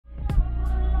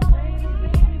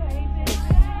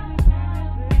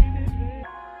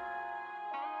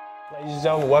and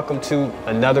gentlemen, welcome to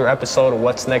another episode of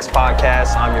What's Next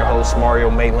podcast. I'm your host,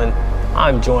 Maitland.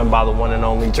 I'm joined by the one and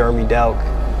only Jeremy Delk,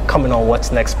 coming on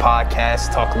What's Next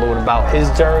podcast, talk a little bit about his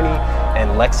journey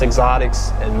and Lex Exotics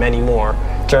and many more.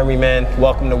 Jeremy, man,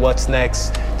 welcome to What's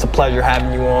Next. It's a pleasure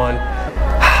having you on.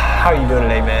 How are you doing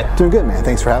today, man? Doing good, man.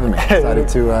 Thanks for having me. Excited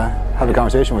to have a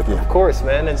conversation with you. Of course,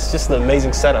 man. It's just an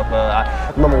amazing setup. I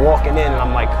remember walking in and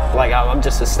I'm I'm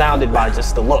just astounded by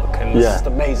just the look, and it's just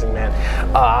amazing, man.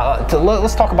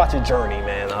 Let's talk about your journey,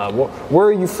 man. Where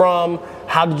are you from?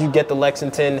 How did you get to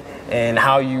Lexington, and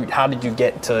how did you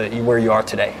get to where you are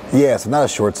today? Yeah, so not a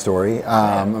short story.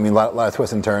 I mean, a lot of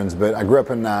twists and turns, but I grew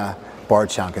up in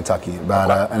Bardstown, Kentucky,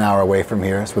 about an hour away from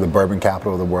here. It's the bourbon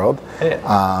capital of the world.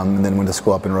 And then went to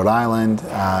school up in Rhode Island.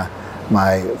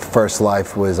 My first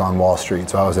life was on Wall Street,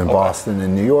 so I was in Boston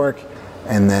and New York,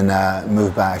 and then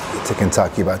moved back to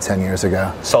Kentucky about 10 years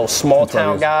ago. So small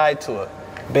town guy to a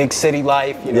big city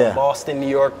life, Boston, New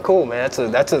York. Cool, man. It's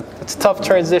a tough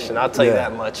transition, I'll tell you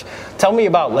that much. Tell me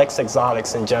about Lex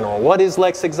Exotics in general. What is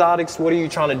Lex Exotics? What are you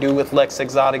trying to do with Lex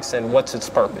Exotics, and what's its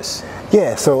purpose?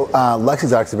 Yeah, so Lex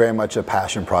Exotics is very much a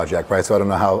passion project, right? So I don't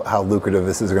know how lucrative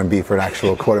this is going to be for an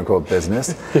actual quote-unquote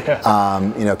business. Came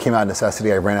out of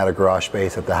necessity. I ran out of garage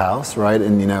space at the house, right?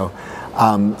 And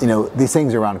these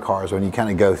things around cars, when you kind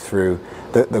of go through,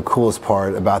 the coolest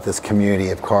part about this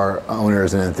community of car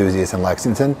owners and enthusiasts in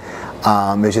Lexington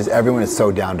is just everyone is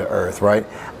so down to earth, right?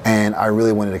 And I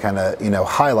really wanted to kind of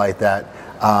highlight that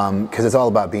because it's all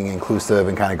about being inclusive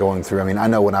and kind of going through. I mean, I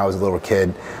know when I was a little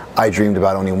kid, I dreamed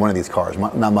about owning one of these cars,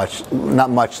 not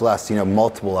much less,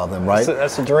 multiple of them, right?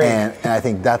 That's a dream. And I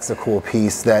think that's the cool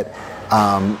piece that.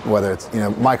 Whether it's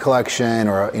my collection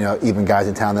or even guys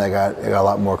in town that got a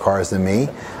lot more cars than me,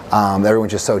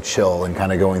 everyone's just so chill and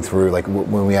kind of going through. Like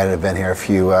when we had an event here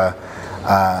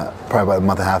probably about a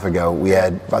month and a half ago, we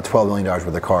had about $12 million worth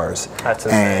of cars. That's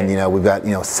insane. And we've got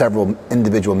several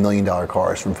individual $1 million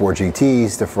cars, from Ford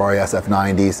GTs to Ferrari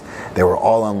SF90s. They were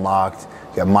all unlocked.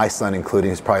 You got my son including,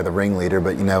 who's probably the ringleader,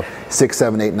 but 6,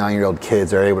 7, 8, 9-year-old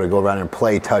kids are able to go around and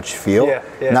play, touch, feel,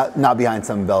 not behind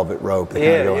some velvet rope that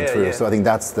kind of going through. So I think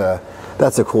that's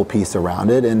a cool piece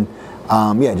around it, and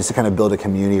just to kind of build a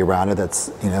community around it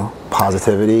that's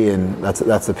positivity, and that's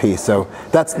the piece. So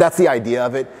that's the idea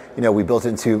of it. We built it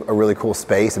into a really cool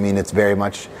space. I mean, it's very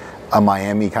much a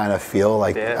Miami kind of feel,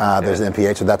 there's an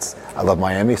MPH, so I love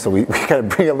Miami, so we kind of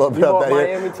bring a little bit of that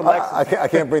Miami here. To Lexington. I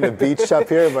can't bring the beach up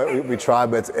here, but we try,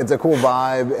 but it's a cool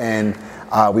vibe, and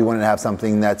we wanted to have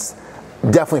something that's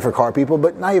definitely for car people,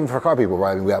 but not even for car people,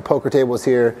 right? I mean, we got poker tables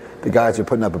here, the guys are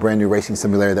putting up a brand new racing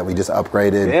simulator that we just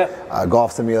upgraded,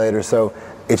 golf simulator, so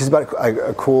it's just about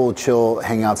a cool, chill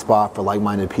hangout spot for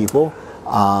like-minded people.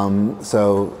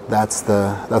 So that's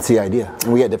the idea.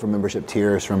 And we get different membership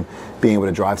tiers, from being able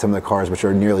to drive some of the cars, which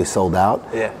are nearly sold out,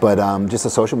 but just a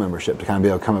social membership to kind of be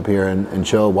able to come up here and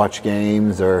chill, watch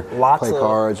games, or play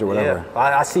cards or whatever.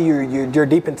 I see you're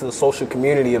deep into the social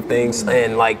community of things,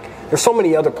 and there's so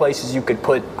many other places you could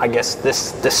put, I guess,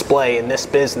 this display and this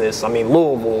business. I mean,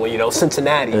 Louisville,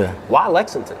 Cincinnati. Why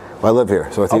Lexington? Well, I live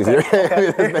here, so it's easier.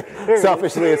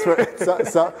 Selfishly,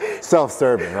 it's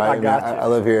self-serving, right? I got you. I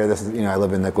live here. This is, I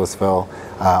live in Nicholasville,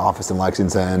 office in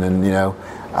Lexington, and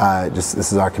this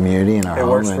is our community and our home.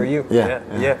 It works for you.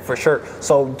 Yeah, for sure.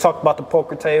 So talk about the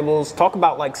poker tables. Talk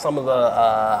about some of the,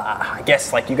 I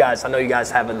guess you guys. I know you guys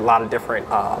have a lot of different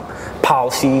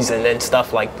policies and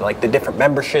stuff like the different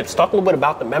memberships. Talk a little bit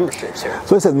about the memberships here.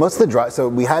 So I said most of the drive. So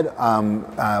we had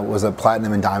was a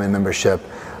platinum and diamond membership.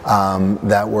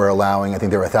 That were allowing, I think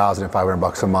they were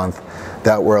 $1,500 a month,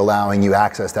 that were allowing you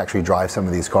access to actually drive some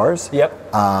of these cars.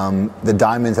 The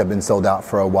diamonds have been sold out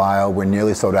for a while. We're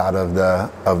nearly sold out of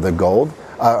the gold,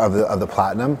 of the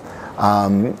platinum,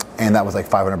 and that was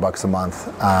 $500 a month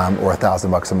or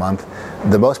 $1,000 a month.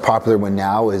 The most popular one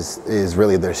now is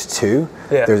really, there's two.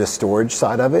 There's a storage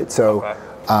side of it. So.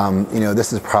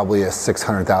 This is probably a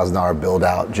 $600,000 build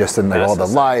out, just in all the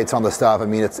lights, all the stuff. I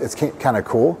mean, it's kind of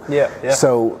cool.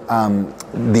 So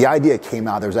the idea came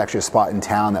out. There was actually a spot in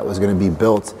town that was going to be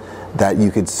built that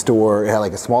you could store. It had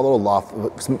a small little loft,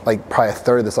 probably a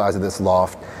third of the size of this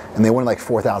loft, and they wanted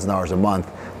 $4,000 a month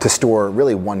to store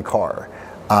really one car.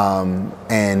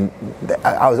 And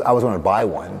I was going to buy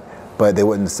one, but they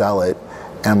wouldn't sell it.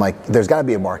 And I'm like, there's got to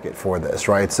be a market for this,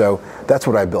 right? So that's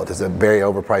what I built. It's a very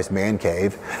overpriced man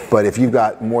cave. But if you've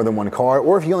got more than one car,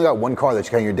 or if you only got one car that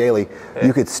you carry your daily,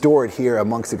 you could store it here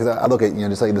amongst it. Because I look at,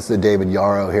 just this is a David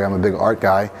Yarrow here. I'm a big art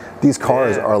guy. These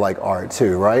cars are like art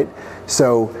too, right?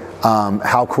 So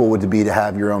how cool would it be to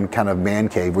have your own kind of man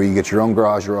cave where you get your own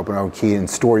garage, your open key, and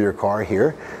store your car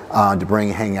here to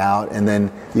hang out, and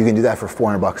then you can do that for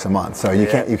 $400 a month. So you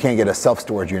can't get a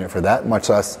self-storage unit for that, much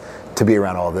less to be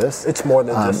around all this. It's more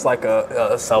than just like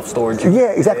a self-storage unit.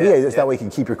 Yeah, exactly. Yeah, just that way you can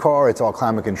keep your car. It's all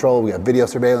climate controlled. We have video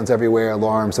surveillance everywhere,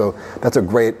 alarms. So that's a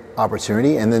great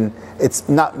opportunity. And then it's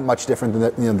not much different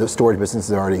than the storage businesses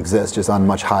that already exist, just on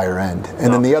much higher end.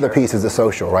 And then the other piece is the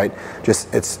social, right?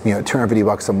 Just it's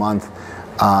 $250 a month.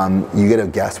 You get a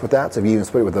guest with that. So if you even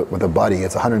split it with a buddy,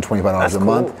 it's $125 a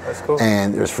month. That's cool.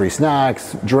 And there's free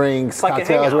snacks, drinks, like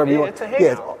cocktails, whatever you want. It's a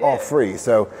hangout. All free.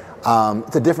 So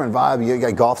it's a different vibe. You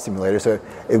got a golf simulator, so it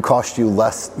would cost you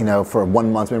less, for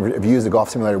 1 month. Remember, if you use the golf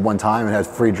simulator one time and has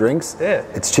free drinks,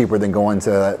 it's cheaper than going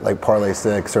to like Parlay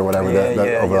 6 or whatever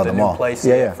over at the mall. Place.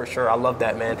 Yeah, for sure. I love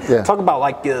that, man. Yeah. Talk about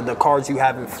like the cars you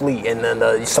have in fleet and then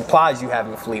the supplies you have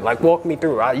in fleet. Like walk me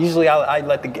through.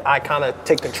 I kind of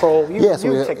take control. You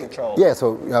take control. Yeah.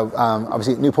 So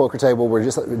obviously, new poker table. We're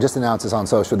just announced this on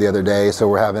social the other day. So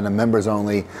we're having a members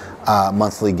only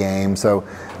monthly game. So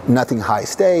nothing high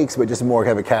stakes, but just more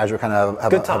kind of a casual kind of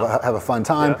have a fun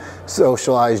time,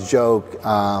 socialize, joke,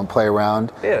 play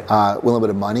around, win a little bit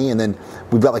of money, and then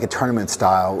we've got like a tournament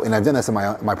style, and I've done this in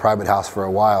my private house for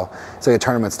a while. It's like a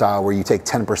tournament style where you take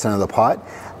 10% of the pot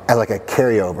as like a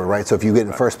carryover, right? So if you get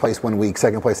in first place one week,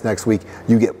 second place next week,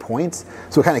 you get points.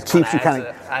 So it kind of keeps you kind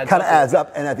of adds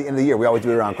up, and at the end of the year, we always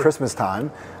do it around Christmas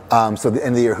time. So at the end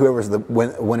of the year, whoever's the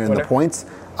winner in the points,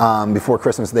 before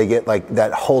Christmas, they get like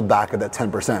that holdback of that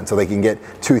 10%, so they can get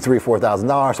 $2,000, $3,000,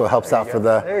 $4,000. So it helps out for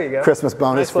the Christmas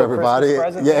bonus for everybody.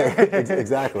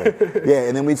 Exactly. Yeah,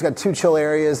 and then we've got 2 chill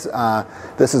areas.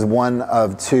 This is one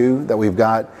of 2 that we've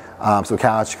got. So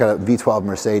couch, got a V12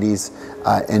 Mercedes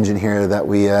engine here that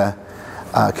we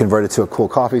converted to a cool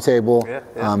coffee table. 2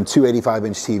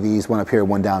 85-inch TVs, one up here,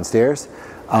 one downstairs.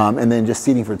 And then just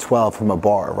seating for 12 from a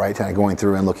bar, right? Kind of going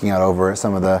through and looking out over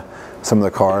some of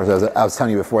the cars. I was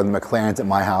telling you before, the McLaren's at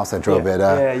my house. I drove it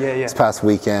this past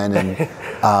weekend, and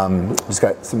just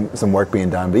got some work being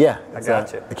done. But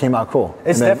it came out cool.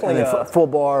 It's definitely full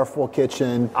bar, full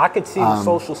kitchen. I could see the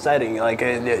social setting, like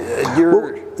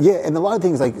and a lot of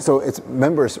things so it's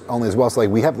members only as well. So like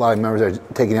we have a lot of members that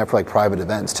are taking it for like private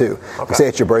events too. Okay. Say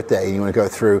it's your birthday and you want to go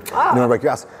through, you want to break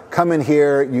your house. Come in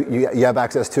here, you have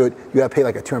access to it. You got to pay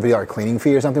like a $250 cleaning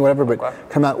fee or something, whatever. But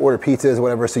come out, order pizzas,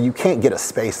 whatever. So you can't get a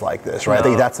space like this, right? No. I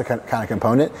think that's the kind of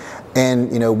component, and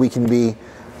we can be,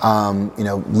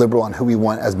 liberal on who we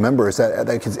want as members.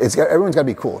 Everyone's got to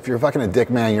be cool. If you're fucking a dick,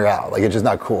 man, you're out. Like it's just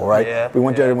not cool, right? Yeah, we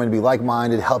want everyone to be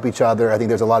like-minded, help each other. I think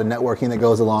there's a lot of networking that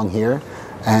goes along here.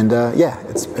 And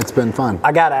it's been fun.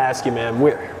 I gotta ask you, man,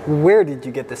 where did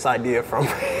you get this idea from?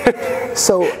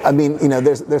 So I mean,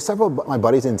 there's several of my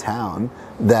buddies in town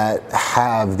that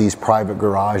have these private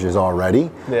garages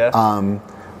already. Yeah.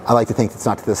 I like to think it's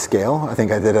not to this scale. I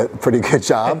think I did a pretty good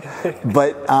job,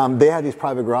 but they have these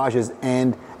private garages,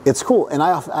 and it's cool. And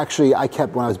I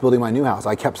kept, when I was building my new house,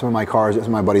 I kept some of my cars, some of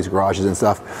my buddies' garages and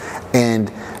stuff,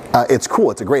 and it's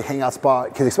cool. It's a great hangout spot,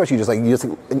 because especially just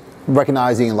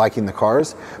recognizing and liking the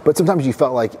cars. But sometimes you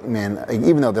felt like, man,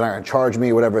 even though they're not going to charge me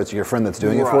or whatever, it's your friend that's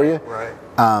doing it for you. Right.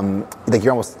 Like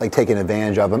you're almost like taking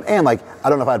advantage of them. And like, I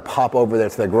don't know if I'd pop over there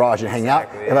to their garage and hang out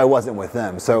if I wasn't with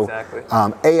them. So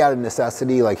out of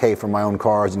necessity, like, hey, for my own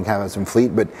cars and have some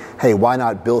fleet, but hey, why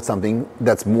not build something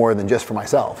that's more than just for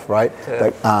myself, right?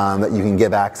 That you can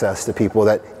give access to people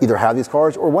that either have these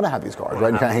cars or want to have these cars, right?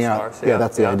 And kind of hang out. Yeah,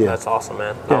 that's the idea. That's awesome,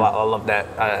 man. Yeah. I love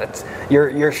that.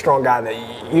 You're a strong guy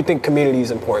that you think community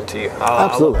is important to you.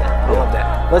 Absolutely. I love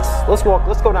that. Let's walk.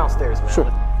 Let's go downstairs, man.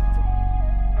 Sure.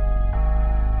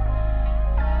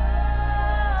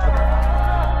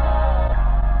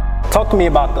 Talk to me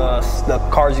about the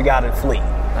cars you got in fleet.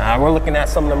 We're looking at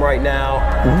some of them right now.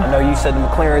 Mm-hmm. I know you said the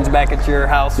McLaren's back at your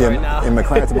house right now. In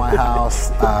McLaren's at my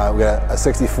house. We got a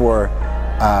 64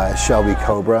 Shelby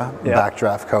Cobra,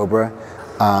 backdraft Cobra.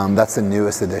 That's the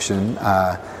newest edition,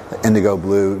 indigo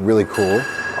blue, really cool.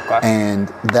 Okay. And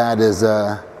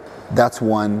that's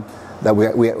one that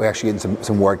we actually getting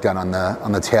some work done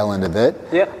on the tail end of it.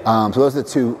 So those are the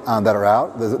 2 that are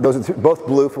out. Those are both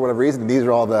blue for whatever reason. These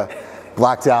are all the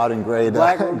blacked out and grayed.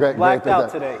 Blacked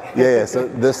out today. Yeah. So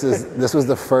this was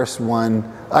the first one.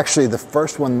 Actually, the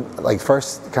first one, like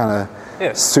first kind of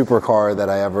supercar that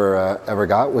I ever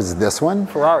got was this one.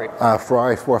 Ferrari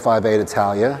 458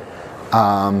 Italia.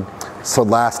 So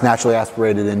last naturally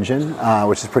aspirated engine,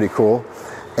 which is pretty cool.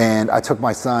 And I took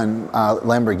my son.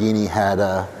 Lamborghini had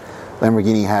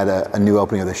Lamborghini had a new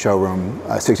opening of the showroom,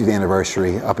 60th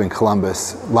anniversary up in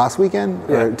Columbus last weekend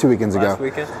or 2 weekends ago. Last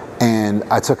weekend. And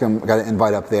I took him, got an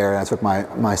invite up there, and I took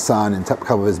my son and a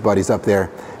couple of his buddies up there,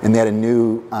 and they had a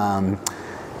new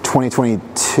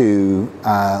 2022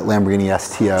 Lamborghini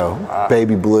STO,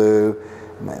 baby blue.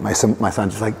 My son's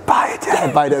just like, buy it,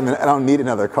 Dad, buy it. And I don't need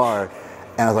another car.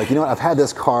 And I was like, you know what, I've had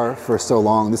this car for so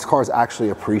long. This car is actually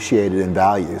appreciated in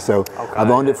value. So I've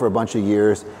owned it for a bunch of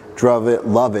years, drove it,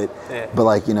 love it. Yeah. But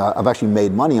like, you know, I've actually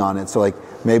made money on it. So like,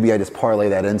 maybe I just parlay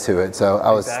that into it. So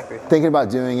I was thinking about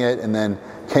doing it, and then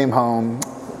came home,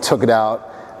 took it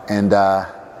out, and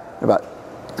about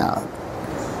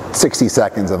 60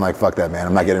 seconds, I'm like, fuck that, man.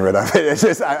 I'm not getting rid of it. It's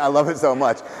just, I love it so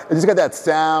much. It just got that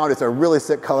sound. It's a really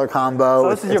sick color combo. So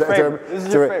this is your favorite. This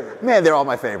is your favorite. Man, they're all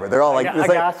my favorite. They're all like, it's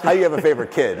like how you have a favorite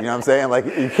kid. You know what I'm saying? Like,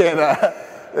 you can't,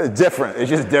 different. It's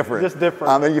just different. Just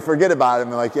different. And you forget about it,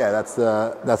 and like, yeah, that's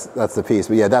the piece.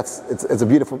 But yeah, it's a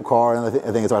beautiful car, and I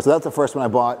think it's art. So that's the first one I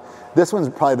bought. This one's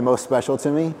probably the most special to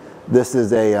me. This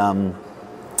is a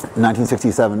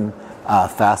 1967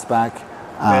 fastback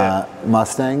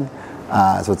Mustang.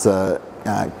 So it's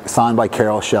signed by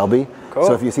Carroll Shelby. Cool.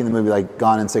 So if you've seen the movie like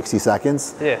Gone in 60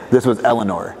 Seconds, this was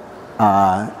Eleanor,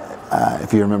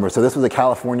 if you remember. So this was a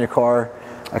California car.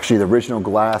 Actually, the original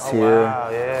glass here. Wow,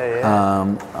 yeah.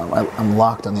 I'm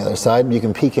locked on the other side. You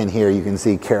can peek in here. You can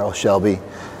see Carroll Shelby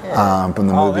from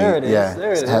the movie. There it is. Yeah,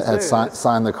 there it is. Had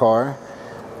signed the car.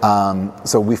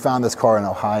 So we found this car in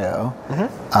Ohio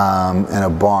in a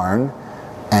barn,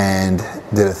 and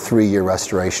did a 3-year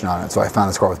restoration on it. So I found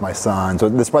this car with my son. So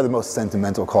this is probably the most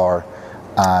sentimental car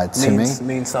to me.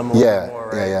 Means something more,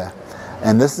 right? Yeah.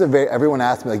 And this is everyone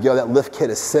asked me like, yo, that lift kit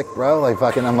is sick, bro. Like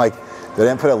fucking, I'm like, they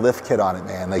didn't put a lift kit on it,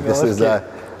 man. Like this is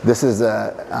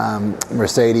a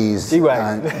Mercedes G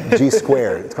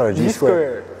squared. It's called a G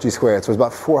squared. G squared. So there's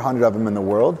about 400 of them in the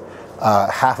world.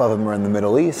 Half of them are in the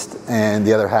Middle East, and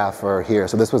the other half are here.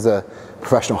 So this was a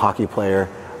professional hockey player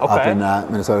up in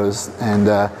Minnesota, and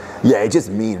it's just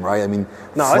mean, right? I mean,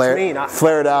 it's mean.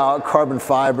 Flared out, carbon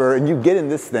fiber, and you get in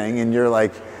this thing, and you're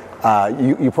like,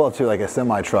 you pull up to like a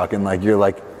semi truck, and like you're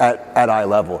like at eye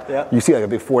level. Yeah. You see like a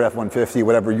big Ford F-150,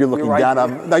 whatever. You're looking down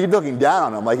on him. No, you're looking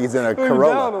down on him like he's in a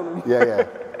Corolla. Yeah.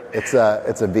 It's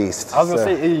a beast. I was gonna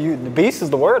say, the beast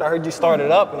is the word. I heard you started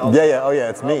up. And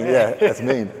it's mean. Yeah, it's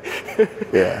mean.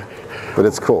 Yeah, but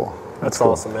it's cool. That's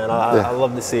awesome, man. I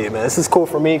love to see it, man. This is cool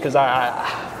for me because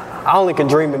I only can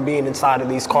dream of being inside of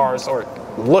these cars or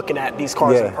looking at these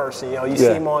cars in person. You know, you see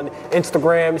them on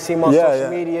Instagram, you see them on social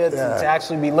media. To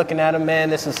actually be looking at them, man,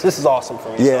 this is awesome for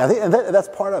me. Yeah, I think that's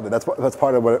part of it. That's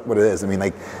part of what it is. I mean,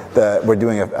 like we're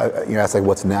doing you ask like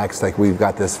what's next. Like we've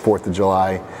got this 4th of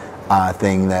July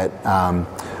thing that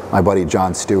my buddy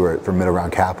John Stewart from Middle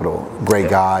Ground Capital, great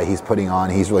guy. He's putting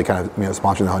on. He's really kind of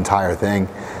sponsoring the whole entire thing.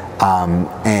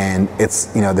 And it's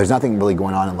there's nothing really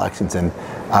going on in Lexington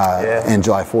in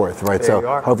July 4th, right? So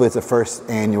hopefully it's the first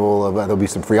annual of there'll be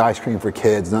some free ice cream for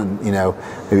kids,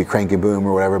 maybe Cranky Boom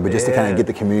or whatever, but just to kind of get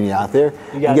the community out there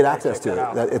and get access to it.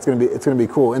 It's gonna be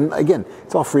cool. And again,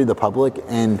 it's all free to the public,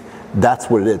 and that's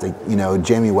what it is. Like,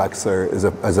 Jamie Wexler is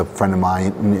a friend of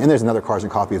mine, and there's another Cars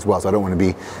and Coffee as well. So I don't want to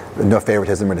be no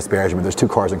favoritism or disparagement. There's 2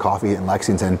 Cars and Coffee in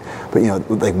Lexington, but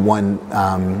like one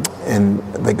in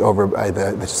like over by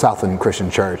the Southland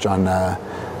Christian Church on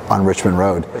Richmond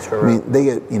Road. I mean, they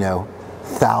get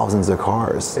thousands of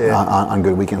cars on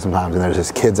good weekends sometimes, and there's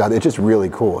just kids out there. It's just really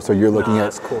cool. So you're looking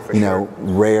at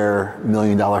rare $1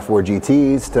 million Ford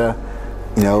GTs to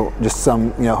just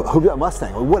some, who got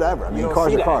Mustang or whatever. I mean,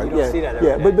 cars are cars. But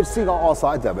seeing all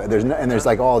sides of it. There's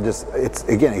like all just, it's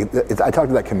again, I talk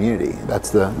to that community. That's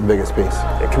the biggest piece.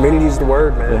 Community is the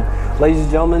word, man. Yeah. Ladies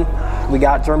and gentlemen, we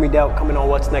got Jeremy Delk coming on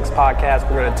What's Next podcast.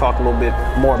 We're going to talk a little bit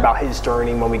more about his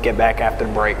journey when we get back after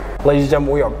the break. Ladies and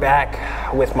gentlemen, we are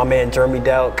back with my man Jeremy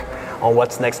Delk on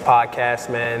What's Next podcast,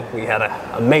 man. We had an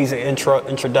amazing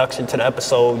introduction to the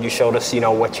episode. You showed us,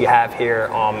 what you have here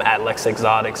at Lex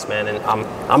Exotics, man, and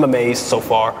I'm amazed so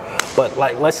far. But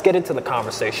let's get into the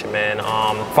conversation, man.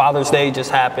 Father's Day just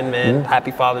happened, man. Mm-hmm.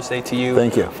 Happy Father's Day to you.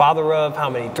 Thank you. Father of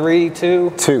how many? 3,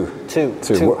 2?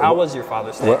 2. How was your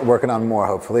Father's Day? Working on more,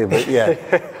 hopefully, but yeah.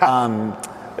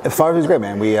 Father's Day was great,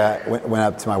 man. We went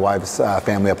up to my wife's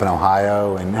family up in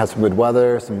Ohio and had some good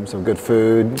weather, some good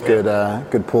food,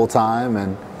 good pool time,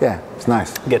 and Yeah, it's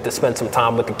nice. Get to spend some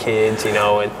time with the kids, you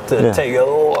know, and to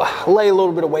lay a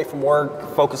little bit away from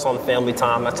work, focus on family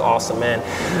time. That's awesome, man.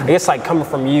 I guess like coming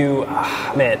from you,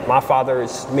 man, my father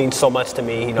means so much to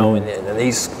me, you know, and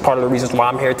he's part of the reasons why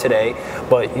I'm here today.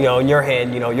 But, you know, in your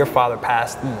hand, you know, your father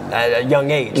passed at a young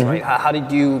age, right? How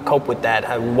did you cope with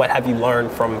that? What have you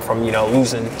learned from you know,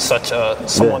 losing such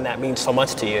someone that means so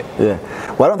much to you? Yeah.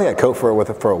 Well, I don't think I coped with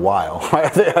it for a while.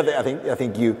 Right? I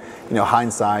think you know,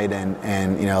 hindsight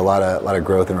and you know, a lot of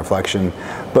growth and reflection.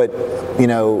 But, you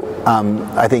know,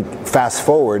 I think fast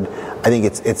forward, I think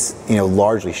it's you know,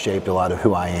 largely shaped a lot of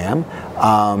who I am.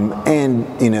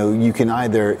 And, you know, you can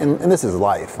either, and this is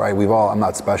life, right? I'm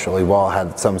not special. We've all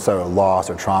had some sort of loss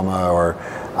or trauma or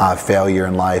failure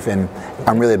in life. And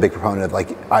I'm really a big proponent of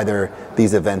like either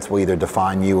these events will either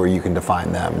define you or you can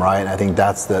define them, right? And I think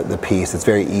that's the piece. It's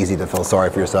very easy to feel sorry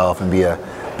for yourself and be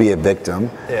a victim.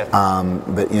 Yeah.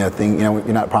 But, you know,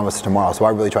 you're not promised tomorrow. So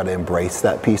I really try to embrace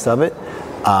that piece of it.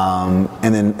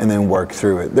 And then work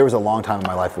through it. There was a long time in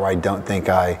my life where I don't think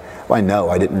I know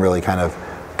I didn't really kind of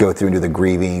go through and do the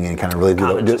grieving and kind of really do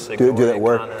that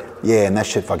work. Yeah, and that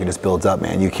shit fucking just builds up,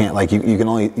 man. You can't like you can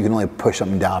only push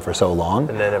something down for so long.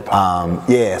 And then it pops.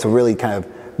 Yeah, so really kind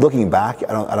of looking back,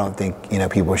 I don't think, you know,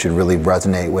 people should really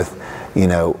resonate with, you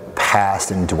know,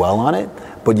 past and dwell on it.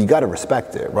 But you got to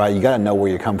respect it, right? You got to know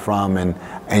where you come from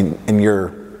and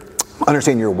you're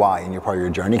understand your why and your part of your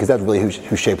journey, because that's really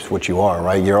who shapes what you are,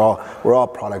 right? We're all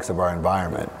products of our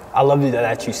environment. I love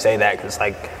that you say that, because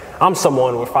like I'm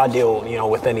someone, if I deal, you know,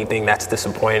 with anything that's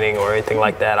disappointing or anything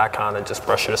like that, I kind of just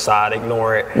brush it aside,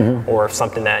 ignore it. Or if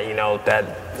something that, you know,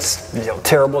 that's, you know,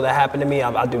 terrible that happened to me,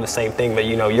 I do the same thing. But,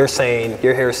 you know, you're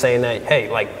here saying that, hey,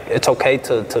 like, it's okay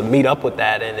to meet up with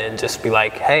that and just be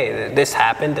like, hey, this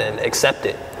happened, and accept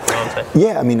it. You know what I'm saying?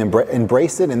 Yeah, I mean,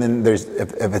 embrace it, and then there's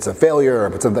if it's a failure or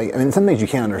if it's something. I mean, some things you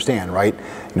can't understand, right?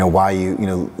 You know, why you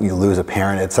lose a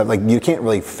parent. It's like you can't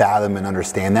really fathom and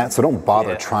understand that, so don't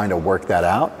bother trying to work that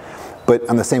out. But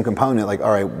on the same component, like, all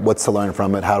right, what's to learn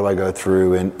from it? How do I go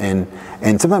through? And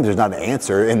sometimes there's not an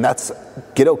answer, and that's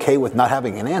get okay with not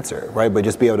having an answer, right? But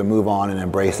just be able to move on and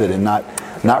embrace it, and not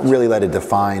really let it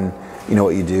define, you know,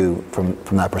 what you do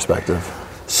from that perspective.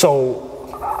 So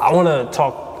I want to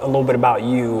talk a little bit about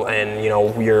you and, you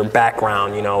know, your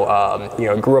background. You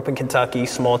know, grew up in Kentucky,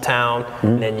 small town,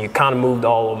 and then you kind of moved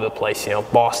all over the place. You know,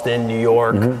 Boston, New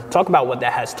York. Talk about what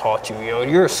that has taught you. You know,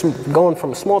 you're going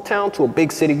from a small town to a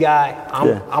big city guy.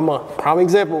 I'm a prime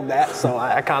example of that. So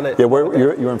I kind of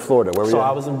you're in Florida. Where were you? So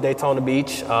I was in Daytona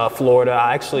Beach, Florida.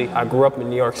 I grew up in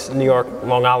New York,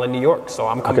 Long Island, New York. So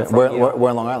I'm coming from where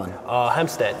in Long Island?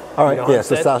 Hempstead. All right,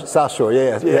 Hempstead? So South Shore.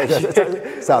 Yeah.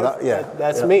 South.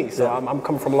 That's me. So I'm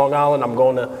coming from Long Island. I'm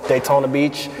going to Daytona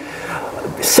Beach.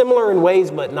 Similar in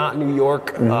ways, but not New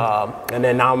York. And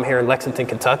then now I'm here in Lexington,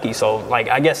 Kentucky. So, like,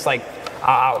 I guess, like,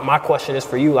 my question is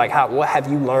for you, like, what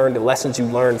have you learned, the lessons you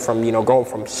learned from, you know, going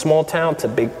from small town to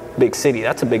big city?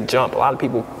 That's a big jump. A lot of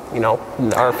people, you know,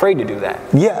 are afraid to do that.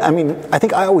 Yeah, I mean, I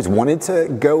think I always wanted to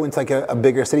go into like a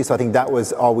bigger city. So I think that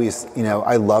was always, you know,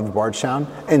 I loved Bardstown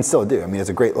and still do. I mean, it's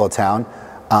a great little town.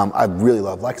 I really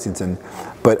love Lexington,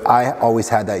 but I always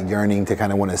had that yearning to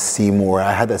kind of want to see more.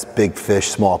 I had this big fish,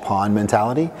 small pond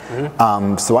mentality.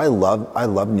 So I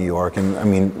love New York, and I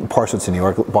mean, partial to New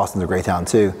York. Boston's a great town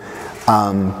too.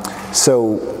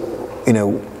 So, you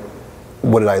know,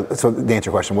 so to answer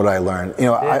your question, what did I learn? You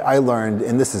know, I learned,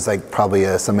 and this is like probably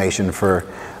a summation for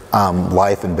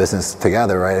life and business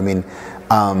together, right? I mean,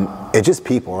 it's just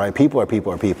people, right? People are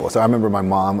people. So I remember my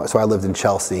mom, so I lived in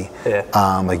Chelsea,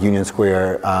 like Union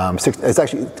Square. It's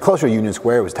actually closer to Union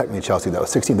Square. It was technically Chelsea though,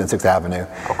 16th and 6th Avenue.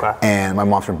 Okay. And my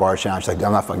mom's from Bardstown. She's like,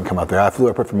 I'm not fucking coming up there. I flew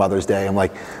up here for Mother's Day. I'm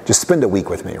like, just spend a week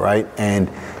with me, right? And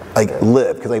like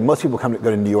live, because like most people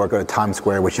go to New York, go to Times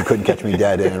Square, which you couldn't catch me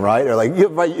dead in, right? Or like you're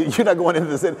not going into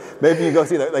the city. Maybe you go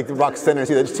see the Rock Center,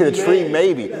 see the tree,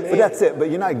 maybe. But that's it. But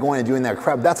you're not going and doing that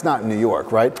crap. That's not New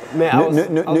York, right? Man, I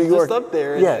was just up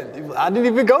there. Yeah. I didn't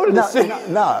even go to the city.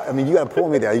 No, I mean, you got to pull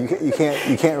me there. You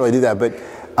can't really do that. But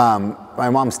my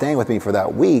mom staying with me for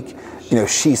that week, you know,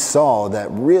 she saw that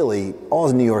really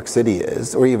all New York City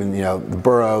is, or even, you know, the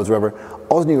boroughs, wherever,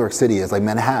 all New York City is, like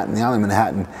Manhattan, the island of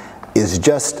Manhattan, is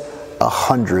just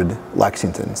 100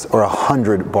 Lexingtons or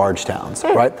 100 Bardstowns,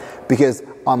 right? Because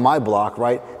on my block,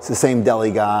 right, it's the same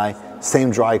deli guy,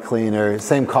 same dry cleaner,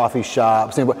 same coffee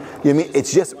shop, you know what I mean?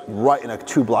 It's just right in a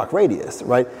 2-block radius,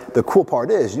 right? The cool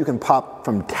part is you can pop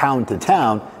from town to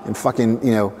town and fucking,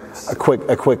 you know, a quick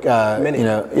quick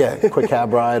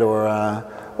cab ride or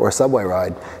a subway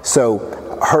ride. So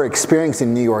her experience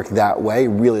in New York that way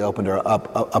really opened her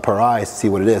up her eyes to see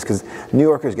what it is, because New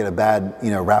Yorkers get a bad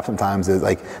rap sometimes. Is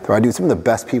like, some of the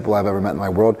best people I've ever met in my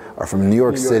world are from New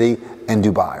York City and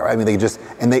Dubai, right? I mean,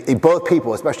 they both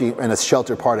people, especially in a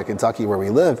sheltered part of Kentucky where we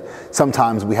live,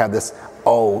 sometimes we have this,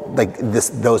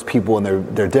 those people and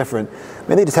they're different. I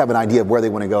mean, they just have an idea of where they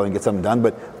want to go and get something done,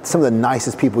 but some of the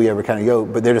nicest people you ever kind of go,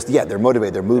 but they're just, they're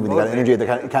motivated, they're moving, they got energy, they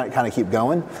kind of keep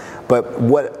going. But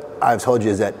what I've told you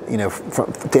is that,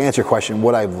 to answer your question,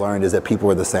 what I've learned is that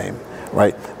people are the same,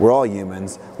 right? We're all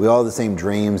humans. We all have the same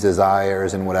dreams,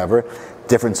 desires, and whatever,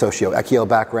 different socio-economic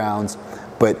backgrounds.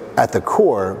 But at the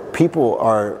core, people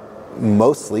are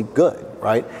mostly good,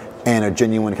 right? And are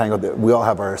genuine, we all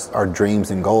have our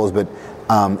dreams and goals, but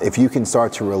if you can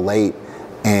start to relate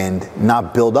and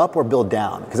not build up or build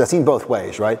down, because I've seen both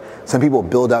ways, right? Some people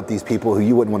build up these people who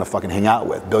you wouldn't want to fucking hang out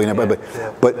with,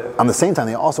 but on the same time,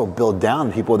 they also build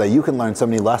down people that you can learn so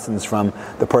many lessons from,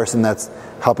 the person that's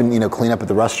helping, clean up at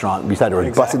the restaurant beside,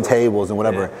 or busting tables and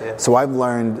whatever. So I've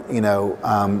learned,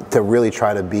 to really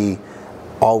try to be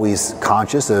always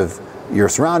conscious of your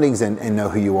surroundings and know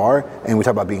who you are. And we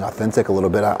talk about being authentic a little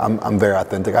bit. I'm very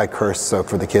authentic. I curse, so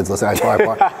for the kids listening,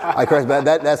 I curse, but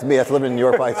that's me. That's living in New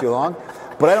York probably too long.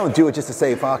 But I don't do it just to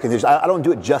say fuck. And I don't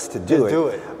do it just to do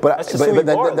it. But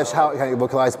that's how it kind of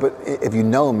vocalized. But if you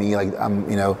know me, like I'm,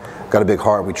 got a big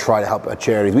heart. We try to help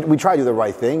charities. We try to do the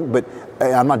right thing, but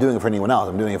I'm not doing it for anyone else.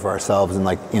 I'm doing it for ourselves, and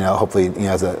hopefully,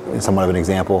 as somewhat of an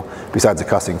example, besides the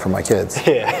cussing from my kids.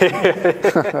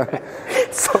 Yeah.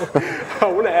 So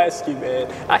I want to ask you,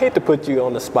 man. I hate to put you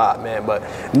on the spot, man, but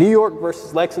New York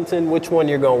versus Lexington, which one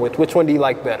you're going with? Which one do you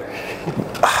like better?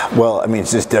 Well, I mean,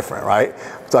 it's just different, right?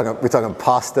 We're talking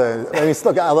pasta. I mean,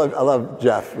 still, I love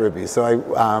Jeff Ruby, so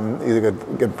he's a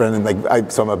good friend,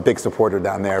 and so I'm a big supporter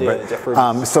down there. Yeah,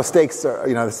 but so steaks are,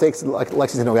 the steaks, like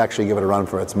Lexington, we actually give it a run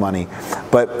for its money.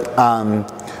 But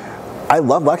I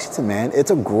love Lexington, man.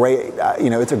 It's a great,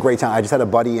 it's a great town. I just had a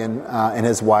buddy and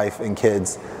his wife and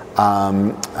kids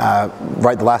right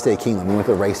the last day of Keeneland. We went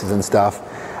to races and stuff.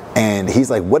 And he's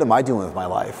like, what am I doing with my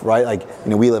life, right? Like,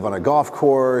 we live on a golf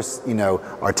course,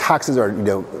 our taxes are,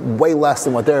 way less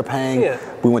than what they're paying. Yeah.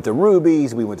 We went to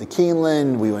Ruby's, we went to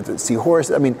Keeneland, we went to see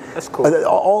horses. I mean, that's cool.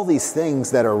 All these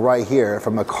things that are right here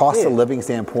from a cost of living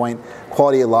standpoint,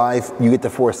 quality of life, you get the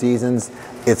Four Seasons,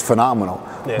 it's phenomenal.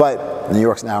 Yeah. But New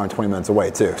York's an hour and 20 minutes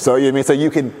away too. So so you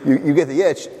get the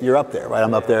itch, you're up there, right?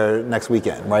 I'm up there next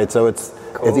weekend, right? So it's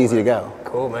easy to go.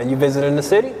 Cool, man. You visiting the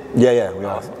city? Yeah, we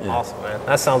awesome. are. Yeah. Awesome, man.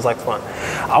 That sounds like fun.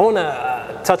 I want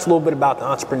to touch a little bit about the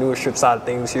entrepreneurship side of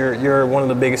things. You're one of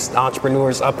the biggest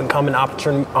entrepreneurs, up and coming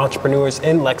entrepreneurs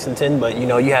in Lexington, but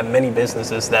you have many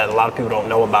businesses that a lot of people don't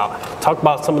know about. Talk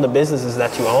about some of the businesses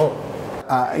that you own.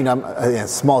 I'm a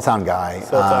small town guy.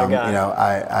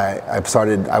 I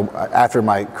started after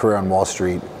my career on Wall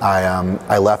Street.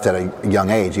 I left at a young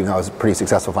age, even though I was pretty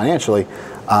successful financially.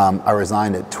 I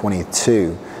resigned at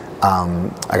 22.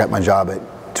 I got my job at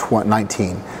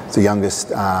 19. It's the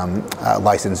youngest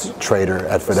licensed trader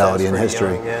at Fidelity in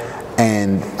history. Young, yeah.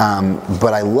 And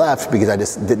but I left because I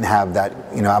just didn't have that.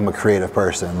 I'm a creative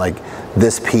person. Like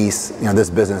this piece, this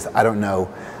business, I don't know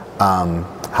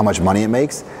how much money it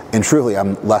makes. And truly,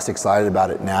 I'm less excited about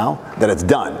it now that it's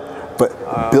done.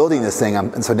 But building this thing,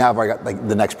 and so now I got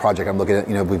the next project I'm looking at.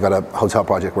 We've got a hotel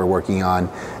project we're working on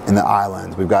in the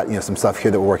islands. We've got some stuff here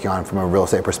that we're working on from a real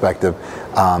estate perspective.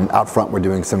 Out front, we're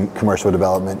doing some commercial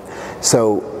development.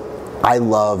 So I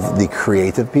love the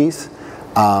creative piece,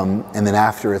 and then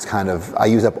after it's I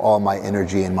use up all my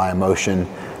energy and my emotion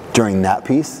during that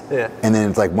piece. Yeah. And then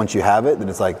it's like once you have it, then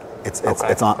it's like. It's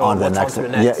on to the next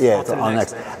one. Yeah, it's on the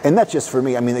next. And that's just for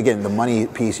me. I mean, again, the money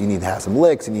piece, you need to have some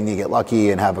licks, and you need to get lucky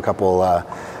and have a couple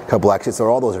exits. So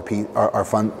all those are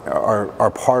fun, are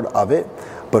part of it.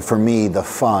 But for me, the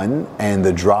fun and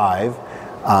the drive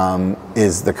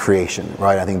is the creation,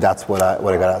 right? I think that's what I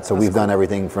got out. So we've done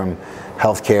everything from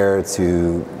healthcare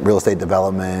to real estate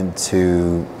development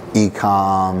to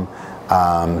e-com.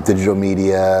 Digital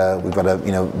media. We've got a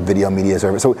video media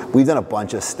service. So we've done a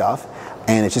bunch of stuff.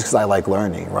 And it's just because I like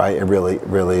learning, right? It really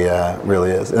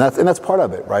is, and that's part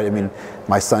of it, right? I mean,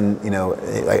 my son,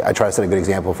 I try to set a good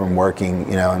example from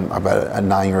working, and I've got a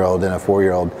 9-year-old and a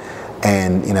 4-year-old,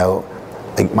 and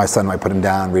like my son, when I put him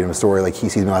down, read him a story, like he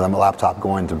sees me on my laptop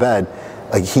going to bed,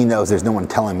 like he knows there's no one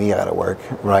telling me I got to work,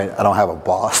 right? I don't have a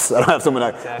boss, I don't have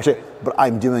someone, but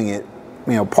I'm doing it,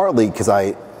 partly because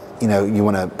you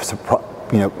want to,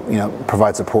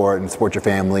 provide support and support your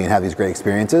family and have these great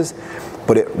experiences.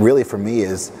 But it really, for me,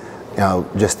 is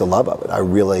just the love of it. I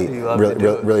really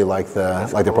like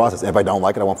the process. And if I don't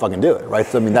like it, I won't fucking do it, right?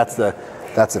 So I mean, that's the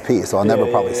piece. So I'll never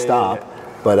probably stop.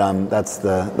 But that's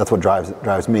what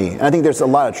drives me. And I think there's a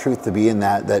lot of truth to be in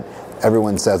that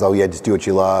everyone says, oh yeah, just do what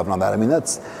you love and all that. I mean,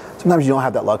 sometimes you don't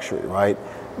have that luxury, right?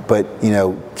 But,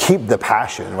 keep the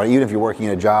passion, right? Even if you're working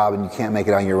in a job and you can't make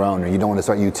it on your own, or you don't want to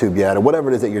start YouTube yet, or whatever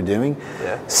it is that you're doing,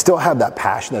 still have that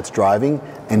passion that's driving,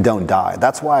 and don't die.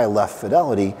 That's why I left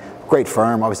Fidelity. Great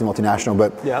firm, obviously multinational,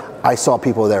 but I saw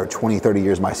people that are 20, 30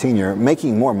 years my senior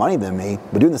making more money than me,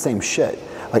 but doing the same shit.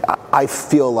 Like, I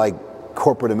feel like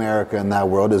corporate America in that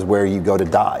world is where you go to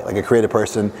die. Like a creative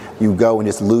person, you go and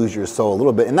just lose your soul a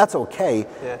little bit, and that's okay,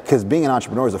 because being an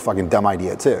entrepreneur is a fucking dumb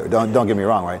idea too. Don't get me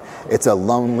wrong, right? It's a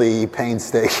lonely,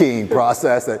 painstaking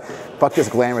process. That fuck this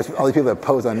glamorous. All these people that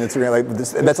pose on Instagram, like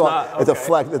this, that's all. It's a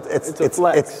flex. It's a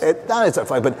flex. It's a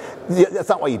flex, but that's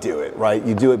not why you do it, right?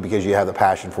 You do it because you have the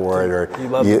passion for it, or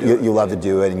you love to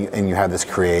do it, and you have this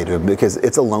creative, because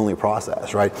it's a lonely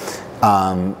process, right?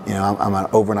 I'm an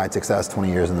overnight success,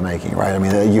 20 years in the making, right? I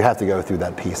mean, you have to go through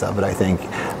that piece of it, I think.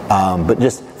 But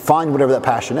just find whatever that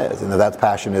passion is. And if that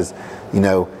passion is,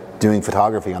 doing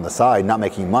photography on the side, not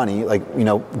making money,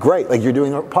 great. Like you're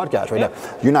doing a podcast right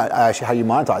now. You're not actually, how are you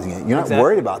monetizing it? You're not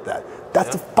worried about that.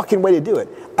 That's the fucking way to do it.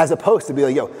 As opposed to be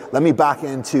like, let me back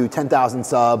into 10,000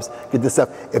 subs, get this stuff.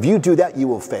 If you do that, you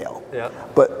will fail.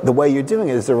 But the way you're doing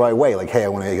it is the right way. Like, hey, I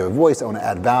want to give a voice, I want to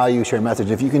add value, share a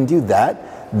message. If you can do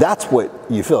that, that's what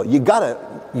you feel. You got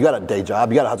a day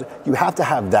job, you have to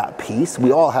have that piece.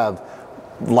 We all have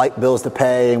light bills to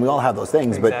pay, and we all have those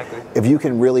things. Exactly. But if you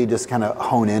can really just kind of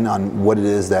hone in on what it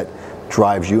is that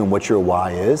drives you and what your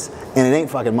why is, and it ain't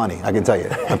fucking money, I can tell you.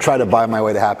 I've tried to buy my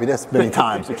way to happiness many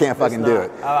times. You can't fucking do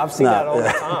it. I've seen that all the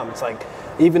time. It's like,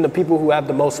 even the people who have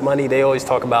the most money, they always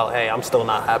talk about, hey, I'm still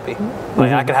not happy.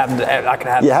 Like I could have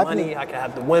the money, I could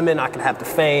have the women, I could have the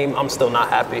fame, I'm still not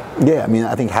happy. Yeah, I mean,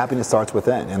 I think happiness starts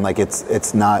within, and like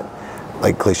it's not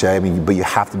like cliche, I mean, but you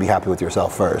have to be happy with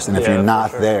yourself first. And if you're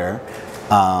not there,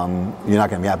 you're not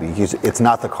going to be happy. It's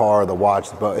not the car, the watch,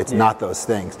 the boat. It's not those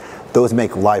things. Those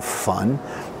make life fun.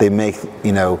 They make,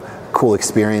 cool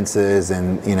experiences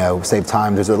and, save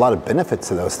time. There's a lot of benefits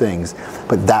to those things,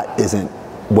 but that isn't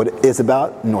what it is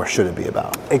about, nor should it be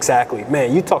about. Exactly.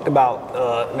 Man, you talked about,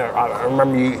 I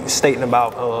remember you stating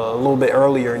about a little bit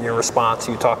earlier in your response,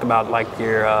 you talked about like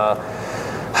your,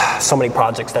 so many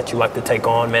projects that you like to take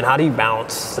on. Man, how do you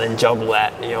balance and juggle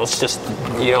that? It's just,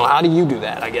 how do you do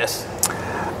that, I guess?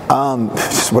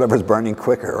 Just whatever's burning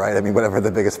quicker, right? I mean, whatever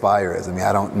the biggest fire is. I mean,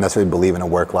 I don't necessarily believe in a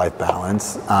work-life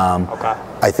balance.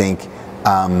 I think,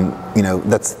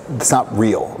 that's not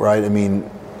real, right? I mean,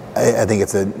 I think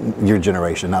it's your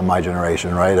generation, not my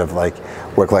generation, right? Of like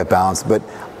work-life balance, but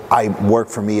work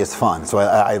for me is fun, so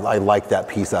I like that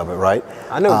piece of it, right?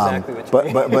 I know exactly what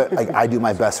you mean. But like, I do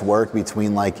my best work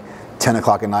between like 10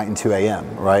 o'clock at night and 2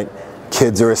 a.m., right?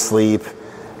 Kids are asleep.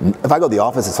 If I go to the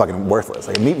office, it's fucking worthless.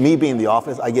 Like me being in the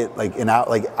office, I get like an hour.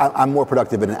 Like I'm more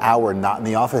productive in an hour not in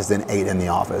the office than 8 in the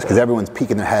office, because everyone's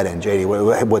peeking their head in.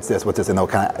 JD, what's this? What's this? And they'll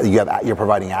you're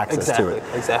providing access to it.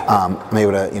 Exactly. I'm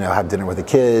able to have dinner with the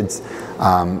kids,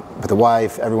 with the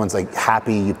wife. Everyone's like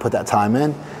happy. You put that time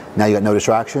in. Now you got no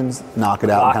distractions. Knock it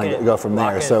out and kind of go from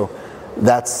there. So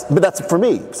that's for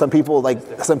me. Some people like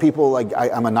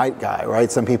I'm a night guy,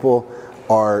 right? Some people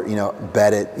are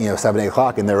bed at 7, 8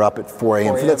 o'clock and they're up at 4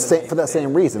 a.m. for that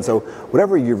same reason. So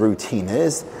whatever your routine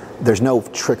is, there's no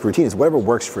trick routine. It's whatever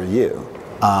works for you.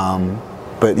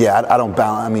 But yeah, I don't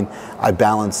balance. I mean, I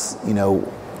balance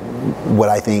what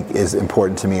I think is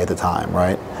important to me at the time,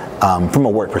 right? From a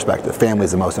work perspective, family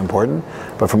is the most important,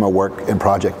 but from a work and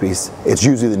project piece, it's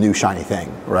usually the new shiny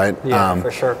thing, right? Yeah,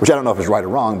 for sure. Which I don't know if it's right or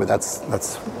wrong, but that's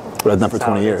what I've done for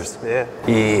 20 years. Yeah,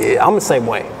 I'm the same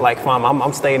way. Like,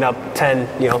 I'm staying up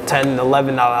 10,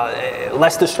 11,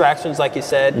 less distractions, like you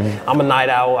said. Mm-hmm. I'm a night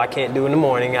owl. I can't do it in the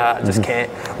morning. I just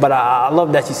can't. But I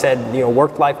love that you said,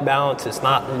 work-life balance is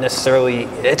not necessarily,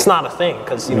 it's not a thing.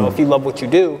 Because, if you love what you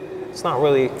do, it's not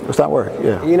really... It's not work,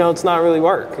 yeah. It's not really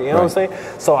work, you know what I'm saying?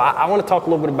 So I want to talk a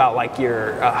little bit about like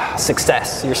your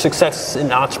success in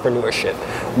entrepreneurship.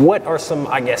 What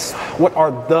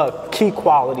are the key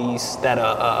qualities that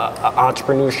a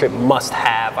entrepreneurship must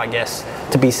have, I guess,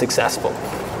 to be successful?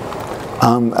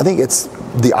 I think it's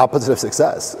the opposite of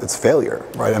success. It's failure,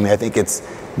 right? I mean, I think it's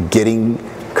getting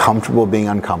comfortable being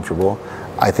uncomfortable.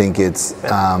 I think it's...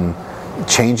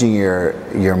 changing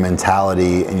your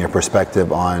mentality and your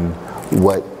perspective on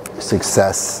what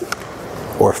success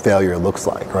or failure looks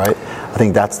like, right? I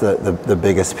think that's the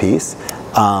biggest piece.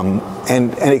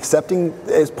 And accepting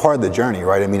is part of the journey,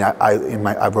 right? I mean,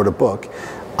 I wrote a book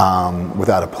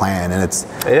without a plan. And it's,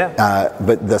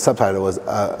 but the subtitle was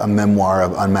a memoir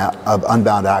of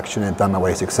unbound action and on my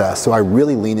way to success. So I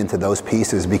really lean into those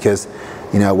pieces because,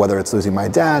 whether it's losing my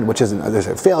dad, which isn't there's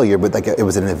a failure, but like it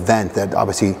was an event that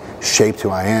obviously shaped who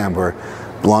I am, or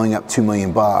blowing up $2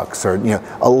 million, or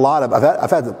a lot of I've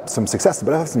had some successes,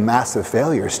 but I've had some massive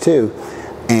failures too,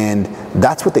 and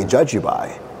that's what they judge you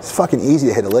by. It's fucking easy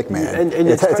to hit a lick, man. And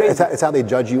it's how they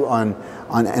judge you on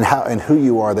and who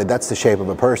you are. That's the shape of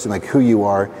a person, like who you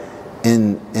are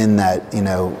in that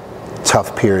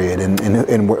tough period,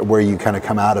 and where you kind of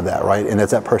come out of that, right? And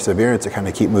it's that perseverance to kind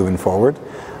of keep moving forward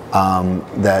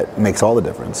that makes all the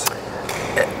difference.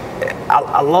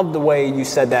 I love the way you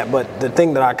said that, but the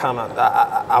thing that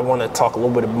I want to talk a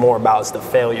little bit more about is the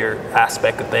failure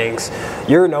aspect of things.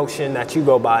 Your notion that you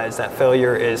go by is that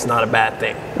failure is not a bad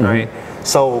thing, right?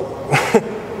 So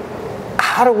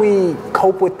how do we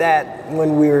cope with that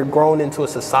when we're grown into a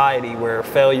society where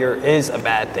failure is a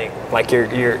bad thing? Like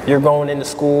you're going into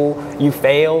school, you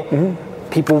fail,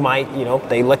 people might,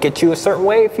 they look at you a certain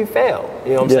way if you fail.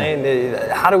 You know what I'm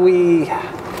saying? How do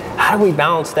we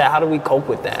balance that? How do we cope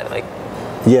with that?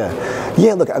 Yeah.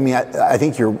 Look, I mean, I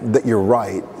think you're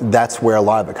right. That's where a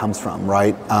lot of it comes from,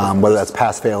 right? Whether that's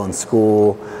pass fail in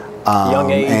school,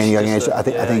 young age. I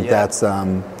think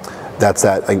that's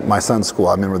at like my son's school.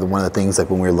 I remember one of the things, like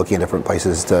when we were looking at different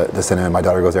places to send him, and my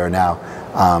daughter goes there now,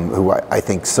 who I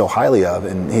think so highly of,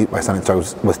 and my son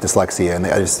struggles with dyslexia, and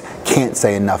I just can't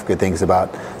say enough good things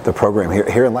about the program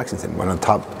here in Lexington, one of the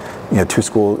top, two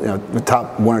schools, the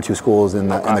top 1 or 2 schools in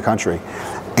the country.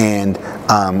 And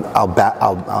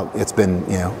it's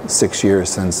been 6 years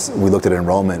since we looked at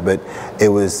enrollment, but it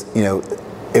was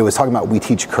talking about we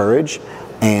teach courage,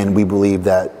 and we believe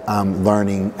that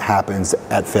learning happens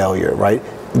at failure, right?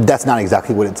 That's not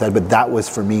exactly what it said, but that was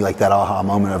for me like that aha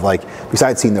moment of like,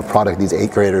 besides seeing the product, these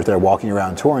 8th graders that are walking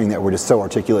around touring that were just so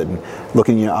articulate and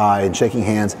looking in your eye and shaking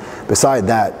hands. Beside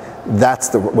that,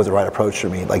 was the right approach for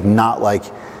me. Like not like,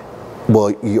 well,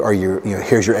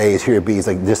 here's your A's, here your B's,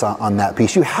 like just on that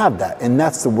piece. You have that, and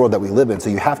that's the world that we live in. So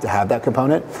you have to have that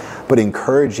component, but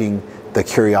encouraging the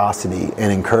curiosity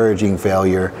and encouraging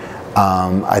failure.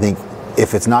 I think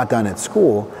if it's not done at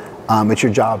school, it's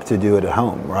your job to do it at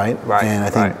home, right? And I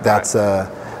think that's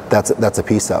a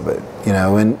piece of it,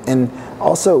 and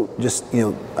also just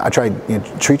I try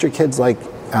treat your kids like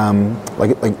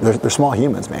they're small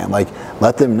humans, man. Like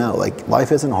let them know like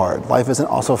life isn't hard, life isn't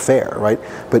also fair, right?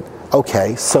 But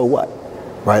okay, so what?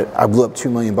 Right? I blew up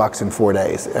 $2 million in 4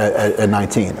 days at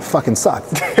 19. It fucking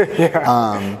sucked.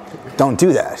 Don't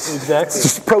do that. Exactly.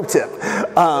 Just pro tip.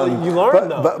 You learn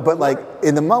though. But like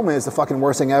in the moment, it's the fucking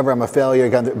worst thing ever. I'm a failure.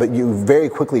 But you very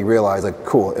quickly realize, like,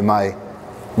 cool. When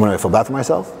I feel bad for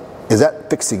myself, is that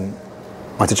fixing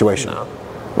my situation? No.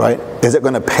 Right? Is it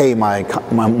going to pay my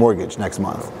mortgage next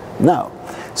month? No.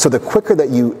 So the quicker that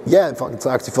it fucking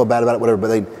sucks, you feel bad about it, whatever.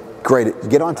 But great,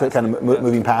 get on to kind of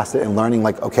moving past it and learning,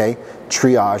 like, okay,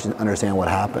 triage and understand what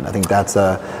happened. I think that's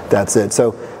it.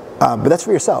 So, but that's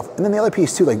for yourself. And then the other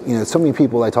piece too, like, so many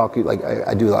people I talk to, like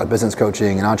I do a lot of business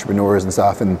coaching and entrepreneurs and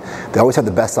stuff, and they always have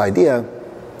the best idea,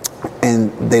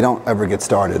 and they don't ever get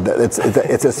started. It's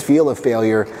this feel of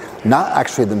failure, not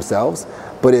actually themselves,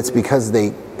 but it's because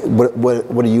what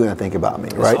are you going to think about me,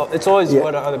 right? It's always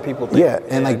what other people think. Yeah,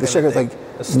 and like the sugar's like,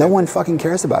 no one fucking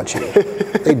cares about you.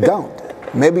 They don't.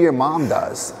 Maybe your mom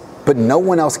does, but no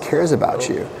one else cares about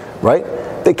you, right?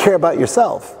 They care about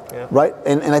yourself, right?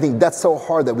 And I think that's so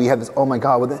hard that we have this, oh my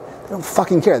God, they don't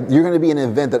fucking care. You're going to be in an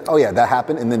event that, oh yeah, that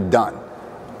happened, and then done,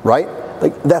 right?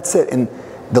 Like that's it. And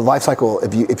the life cycle,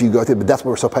 if you go through, but that's why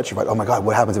we're so petrified. Oh my God,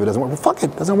 what happens if it doesn't work? Well, fuck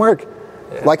it, doesn't work.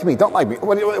 Yeah. Like me, don't like me.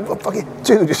 What fucking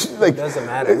dude? Like, it doesn't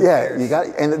matter. Yeah, you got,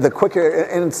 and the quicker,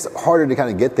 and it's harder to kind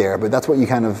of get there, but that's what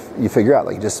you figure out.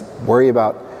 Like, just worry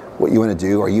about what you want to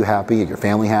do. Are you happy? Is your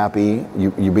family happy?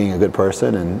 You being a good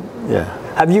person, and yeah.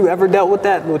 Have you ever dealt with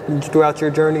that throughout your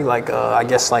journey? Like, I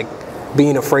guess, like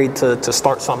being afraid to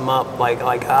start something up. Like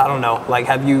I don't know. Like,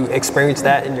 have you experienced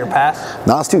that in your past?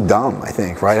 No, it's too dumb. I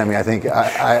think, right? I mean, I think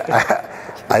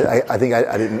I think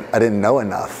I didn't know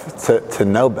enough to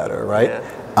know better, right?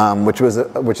 Yeah. Which is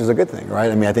a good thing, right?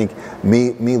 I mean, I think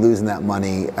me losing that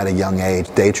money at a young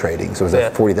age, day trading. So it was a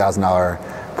 $40,000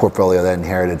 portfolio that I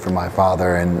inherited from my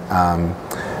father,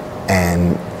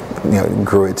 and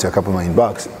grew it to a couple $1 million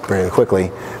very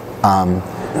quickly.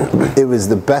 It was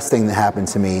the best thing that happened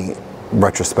to me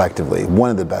retrospectively. One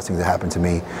of the best things that happened to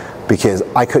me, because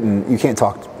you can't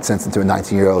talk sense into a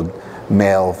 19-year-old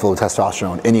male full of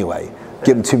testosterone anyway.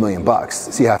 Give him $2 million.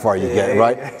 See how far you get,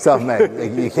 right? Self-made.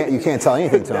 Like, you can't tell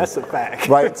anything to him. That's a fact.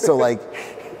 Right? So like,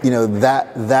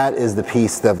 that is the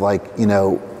piece that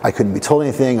I couldn't be told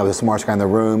anything. I was the smartest guy in the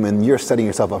room, and you're setting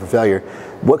yourself up for failure.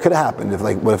 What could have happened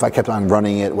what if I kept on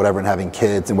running it, whatever, and having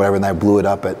kids and whatever, and I blew it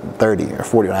up at 30 or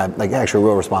 40, and I had actual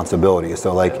real responsibility.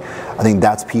 So I think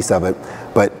that's a piece of it.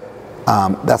 But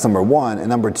that's number one. And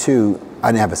number two, I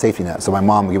didn't have a safety net. So my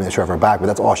mom would give me the shirt off her back, but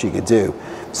that's all she could do.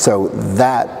 So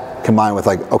that combined with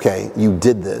okay, you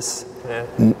did this. Yeah.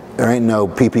 There ain't no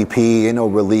PPP, ain't no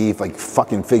relief,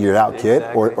 fucking figure it out, kid,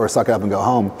 or suck it up and go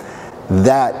home.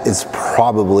 That is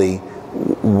probably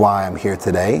why I'm here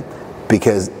today,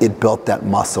 because it built that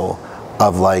muscle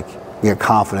of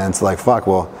confidence, fuck,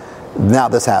 well, now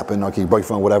this happened, okay, you broke your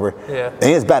phone, whatever. Yeah. It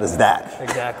ain't as bad as that.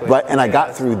 Exactly. Right? And I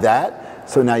got through that,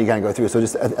 so now you gotta go through it. So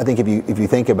just, I think if you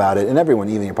think about it, and everyone,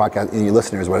 even your podcast, and your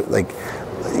listeners,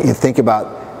 you think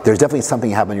about, there's definitely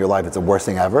something happened in your life that's the worst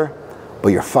thing ever, but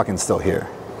you're fucking still here.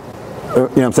 You know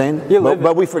what I'm saying?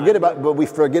 But we forget about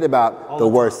the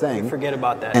worst thing. We forget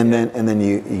about that. And then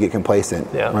you get complacent.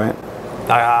 Yeah. Right.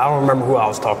 I don't remember who I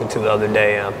was talking to the other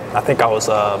day. I think I was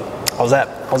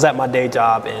at my day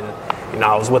job, and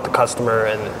I was with the customer,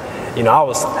 and I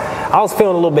was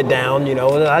feeling a little bit down.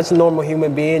 As a normal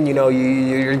human being,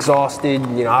 you're exhausted.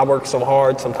 I work so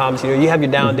hard. Sometimes you have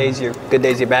your down days, your good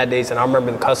days, your bad days. And I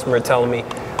remember the customer telling me,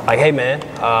 hey man,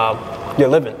 you're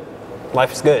living.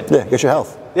 Life is good. Yeah, get your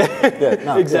health.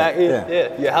 Exactly.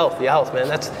 Yeah. Your health, man.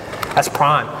 That's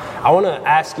prime. I want to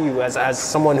ask you, as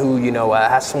someone who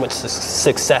has so much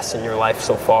success in your life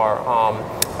so far,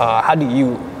 how do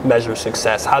you measure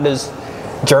success? How does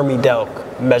Jeremy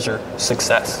Delk measure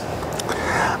success?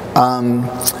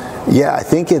 I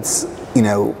think it's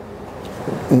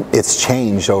it's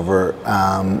changed over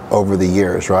the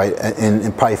years, right?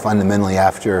 And probably fundamentally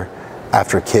after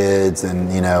kids, and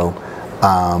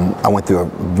I went through a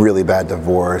really bad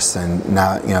divorce, and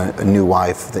now a new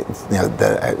wife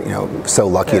that so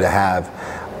lucky to have.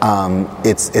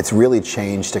 It's really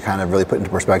changed to kind of really put into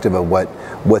perspective of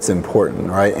what's important,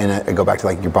 right? And I go back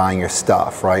to you're buying your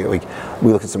stuff, right?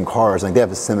 We look at some cars, they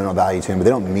have a sentimental value to them, but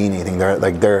they don't mean anything.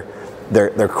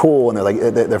 They're cool, and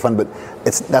they're fun, but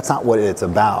that's not what it's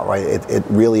about, right? It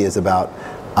really is about.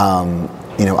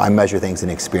 I measure things in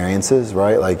experiences,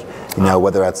 right?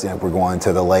 Whether that's we're going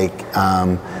to the lake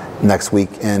next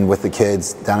weekend with the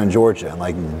kids down in Georgia,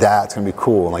 and that's gonna be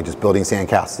cool, and just building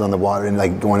sandcastles on the water,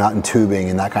 and going out and tubing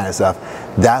and that kind of stuff.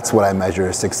 That's what I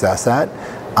measure success at.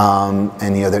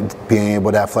 And they're being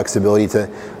able to have flexibility to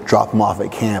drop them off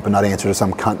at camp and not answer to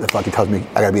some cunt that fucking tells me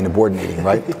I gotta be in a board meeting,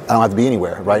 right? I don't have to be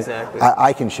anywhere, right? Exactly.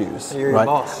 I can choose. You're right?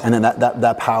 your boss. And then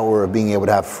that power of being able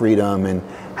to have freedom and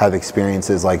have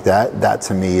experiences like that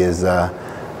to me is a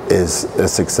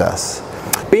success.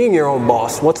 Being your own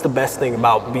boss, what's the best thing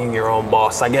about being your own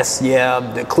boss? I guess,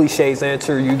 the cliches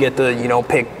answer, you get to,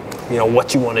 pick,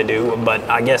 what you want to do. But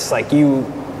I guess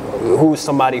who is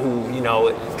somebody who,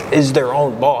 is their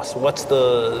own boss? What's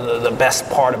the best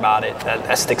part about it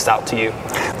that sticks out to you?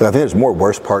 I think there's more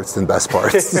worst parts than best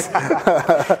parts. That's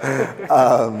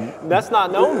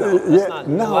not known though. A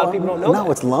lot of people don't know that.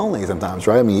 No, it's lonely sometimes,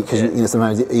 right? I mean, because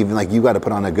sometimes even you got to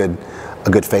put on a good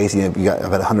face. I've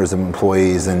had hundreds of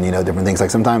employees and different things.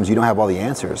 Sometimes you don't have all the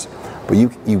answers, but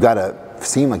you got to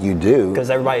seem like you do, because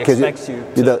everybody expects you.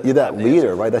 You're that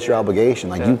leader, right? That's your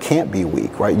obligation. You can't be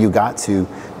weak, right? You got to,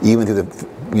 even through the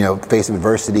face of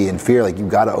adversity and fear, you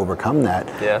got to overcome that.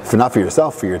 Not for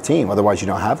yourself, for your team. Otherwise, you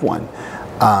don't have one.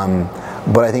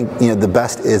 But I think the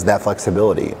best is that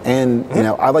flexibility, and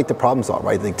I like the problem solve,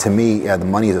 right? To me, the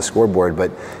money is a scoreboard,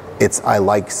 but that's why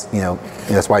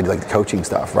I do the coaching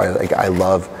stuff, right? I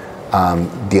love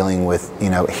dealing with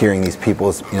hearing these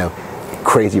people's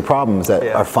crazy problems that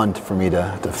are fun for me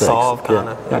to fix. Solve, kind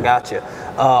of. I got you.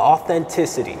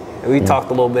 Authenticity. We talked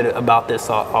a little bit about this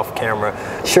off camera.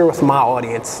 Share with my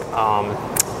audience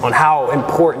on how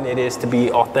important it is to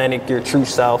be authentic, your true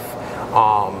self.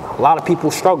 A lot of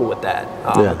people struggle with that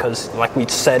because, like we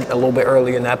said a little bit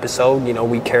earlier in the episode,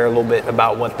 we care a little bit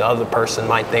about what the other person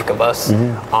might think of us.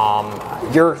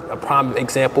 You're a prime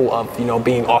example of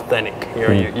being authentic.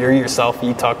 You're yourself.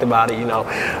 You talked about it,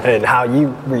 and how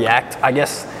you react. I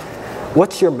guess,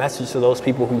 what's your message to those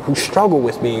people who struggle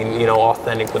with being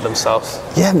authentic with themselves?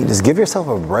 Just give yourself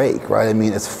a break, right?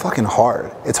 It's fucking hard.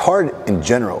 It's hard in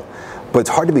general. But it's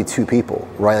hard to be two people,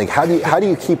 right? How do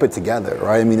you keep it together,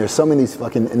 right? There's so many of these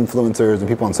fucking influencers and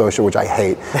people on social, which I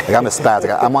hate. I'm a spaz.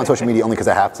 I'm on social media only because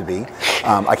I have to be.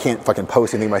 I can't fucking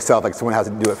post anything myself. Someone has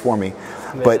to do it for me.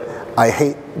 But I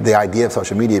hate the idea of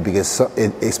social media because,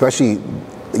 especially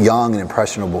young and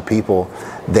impressionable people,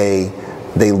 they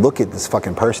look at this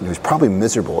fucking person who's probably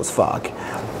miserable as fuck,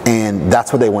 And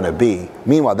that's what they want to be.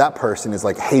 Meanwhile, that person is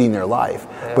like hating their life,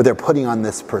 but they're putting on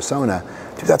this persona.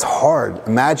 Dude, that's hard.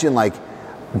 Imagine like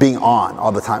being on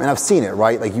all the time. And I've seen it,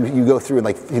 right? Like you go through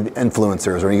like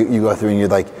influencers, or you go through and you're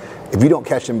like, if you don't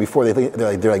catch them before,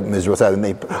 they're like miserable sad, and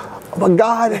oh my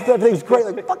God, everything's great.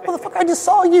 Like, fuck, motherfucker, I just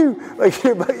saw you. Like,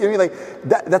 I mean, like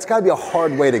that's got to be a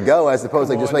hard way to go, as opposed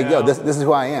to like just like, yo, this is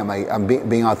who I am. I'm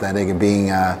being authentic and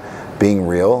being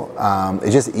real.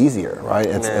 It's just easier, right?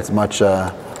 It's much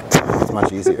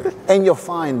easier, and you'll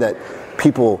find that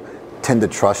people tend to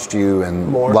trust you and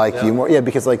more, you more. Yeah,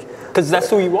 because that's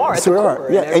who you are. That's who you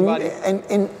are. Yeah,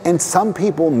 and some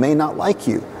people may not like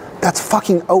you. That's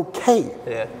fucking okay.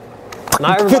 Yeah.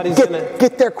 Not everybody's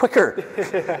get there quicker.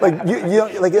 Like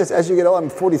like as you get older, I'm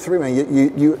 43,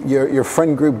 man. Your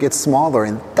friend group gets smaller,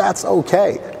 and that's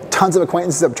okay. Tons of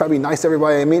acquaintances. I try to be nice to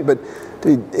everybody I meet, but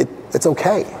dude, it's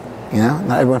okay. You know,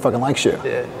 not everyone fucking likes you.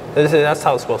 Yeah, that's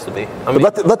how it's supposed to be.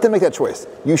 But let them make that choice.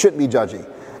 You shouldn't be judgy,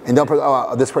 and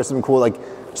don't this person's cool. Like,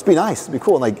 just be nice, be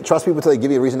cool, and like trust people until they give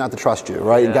you a reason not to trust you,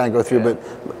 right? You kind of go through, but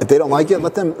if they don't like it,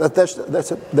 let them. That's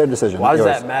their decision. Why does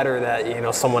that matter?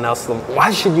 That someone else.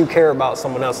 Why should you care about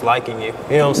someone else liking you?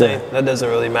 You know what I'm saying? That doesn't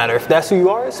really matter. If that's who you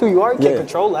are, it's who you are. You can't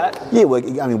control that. Yeah, well,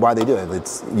 I mean, why they do it?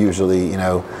 It's usually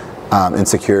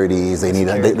insecurities. They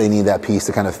need that piece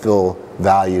to kind of feel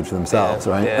valued for themselves,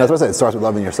 right? Yeah. That's what I said. It starts with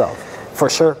loving yourself. For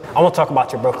sure. I want to talk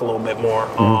about your book a little bit more.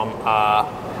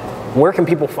 Where can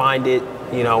people find it?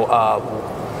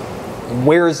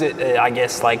 Where is it? I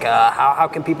guess how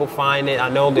can people find it? I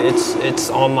know that it's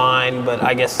online, but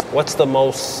I guess what's the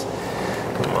most?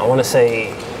 I want to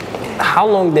say, how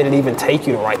long did it even take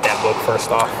you to write that book?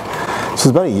 First off. So it's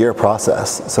about a year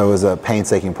process. So it was a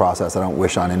painstaking process. I don't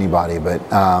wish on anybody, but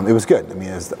it was good. I mean,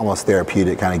 it was almost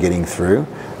therapeutic, kind of getting through.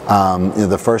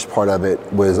 The first part of it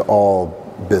was all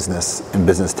business and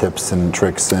business tips and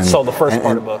tricks. And so the first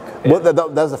part of the book. Yeah. Well,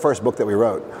 that was the first book that we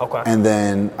wrote. Okay. And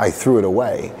then I threw it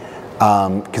away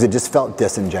because it just felt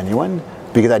disingenuous.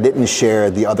 Because I didn't share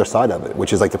the other side of it,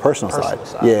 which is like the personal side.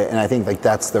 Yeah, and I think like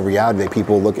that's the reality. That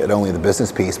people look at only the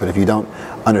business piece, but if you don't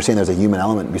understand there's a human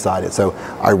element beside it. So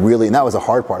and that was a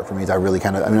hard part for me, is I really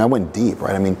I went deep,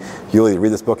 right? I mean, you really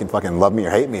read this book and fucking love me or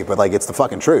hate me, but like it's the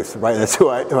fucking truth, right? That's who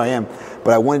I am.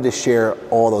 But I wanted to share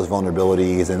all those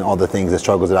vulnerabilities and all the things, the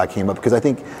struggles that I came up, because I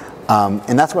think,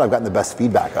 and that's what I've gotten the best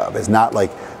feedback of, is not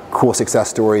like cool success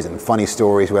stories and funny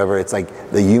stories, whatever. It's like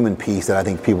the human piece that I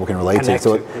think people can relate to.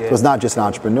 So it's not just an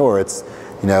entrepreneur. It's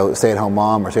stay-at-home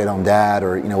mom or stay-at-home dad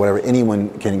or whatever anyone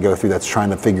can go through that's trying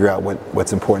to figure out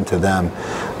what's important to them.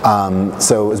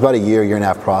 So it was about a year and a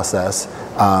half process.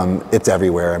 It's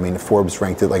everywhere. I mean, Forbes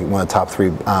ranked it like one of the top 3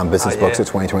 business books of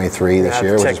 2023 this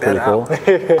year, which is pretty cool.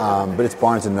 But it's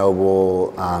Barnes &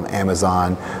 Noble,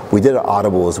 Amazon. We did an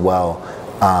Audible as well,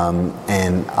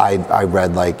 and I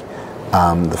read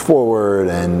the foreword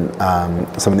and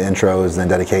some of the intros and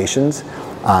dedications.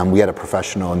 We had a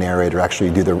professional narrator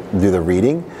actually do the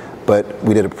reading, but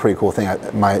we did a pretty cool thing.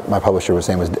 My publisher was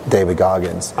saying was David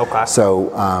Goggins. Okay.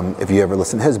 So if you ever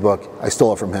listen to his book, I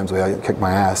stole it from him, so I kicked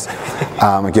my ass.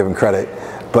 I give him credit.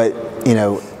 But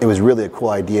it was really a cool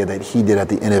idea that he did at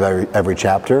the end of every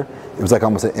chapter. It was like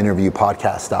almost an interview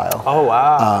podcast style. Oh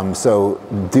wow! So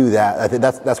do that. I think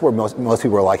that's where most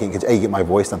people are liking, because you get my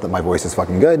voice. Not that my voice is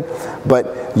fucking good,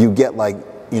 but you get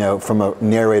from a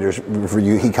narrator's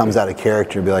review, he comes out of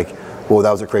character and be like, "Well,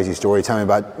 that was a crazy story. Tell me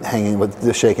about hanging with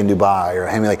the Sheikh in Dubai,"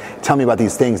 or tell me about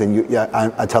these things, and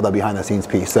I tell that behind the scenes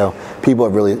piece. So people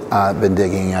have really been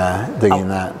digging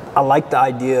that. I like the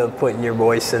idea of putting your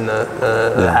voice in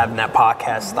having that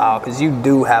podcast style, because you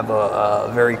do have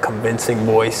a very convincing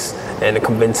voice and a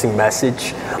convincing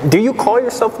message. Do you call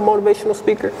yourself a motivational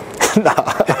speaker? No,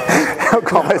 I don't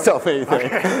call myself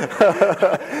anything.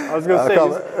 I was going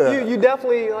to say, you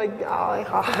definitely,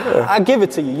 I give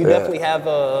it to you. You definitely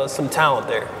have some talent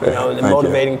there, in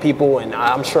motivating people, and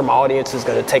I'm sure my audience is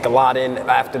going to take a lot in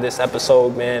after this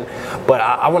episode, man. But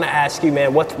I want to ask you,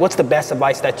 man, what's the best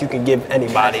advice that you can give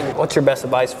anybody? What's your best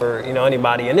advice for,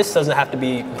 anybody? And this doesn't have to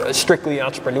be strictly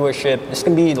entrepreneurship. This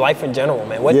can be life in general,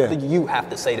 man. What do you have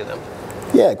to say to them?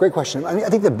 Yeah, great question. I mean, I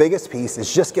think the biggest piece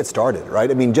is just get started, right?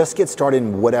 I mean, just get started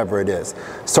in whatever it is.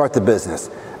 Start the business.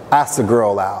 Ask the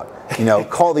girl out.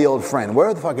 Call the old friend.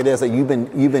 Whatever the fuck it is that you've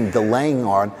been delaying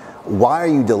on. Why are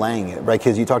you delaying it, right?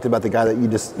 Because you talked about the guy that you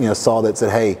just saw that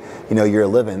said, "Hey, you're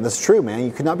living." That's true, man.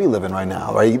 You could not be living right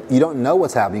now, right? You don't know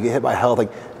what's happening. You get hit by health.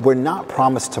 We're not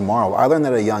promised tomorrow. I learned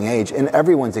that at a young age, and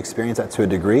everyone's experienced that to a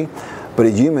degree. But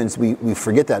as humans, we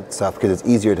forget that stuff because it's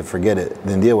easier to forget it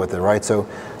than deal with it, right? So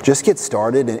just get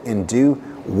started and do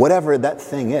whatever that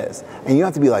thing is. And you don't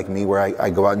have to be like me, where I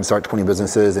go out and start 20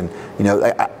 businesses, and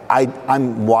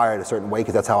I'm wired a certain way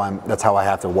because that's how I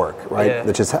have to work, right? Yeah.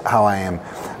 That's just how I am.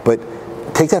 But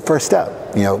take that first step.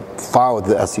 File with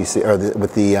the SEC or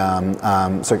with the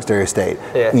Secretary of State.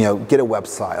 Yeah. Get a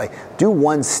website. Like, do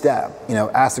one step.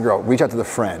 Ask the girl. Reach out to the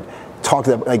friend. Talk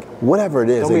to them. Like, whatever it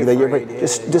is.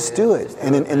 Just do it.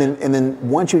 And then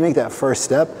once you make that first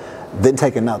step, then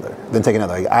take another.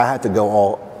 Like, I have to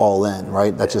go all in.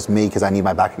 Right. That's just me, because I need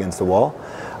my back against the wall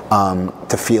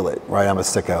to feel it. Right. I'm a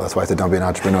sicko. That's why I said don't be an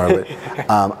entrepreneur. But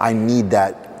I need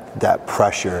that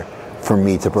pressure for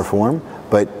me to perform.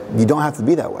 But you don't have to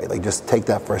be that way. Like, just take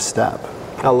that first step.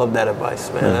 I love that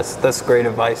advice, man. Yeah. That's great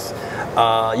advice.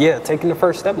 Taking the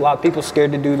first step. A lot of people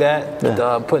scared to do that.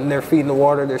 Yeah. Putting their feet in the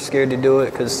water, they're scared to do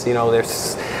it because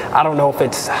I don't know if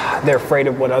they're afraid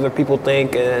of what other people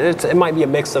think. It might be a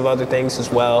mix of other things as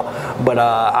well. But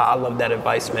I love that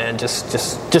advice, man.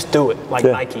 Just do it, like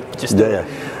Nike. Just do it.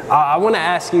 I want to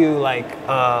ask you,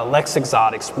 Lex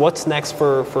Exotics. What's next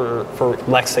for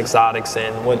Lex Exotics,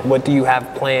 and what do you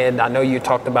have planned? I know you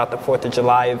talked about the 4th of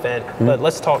July event, but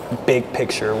let's talk big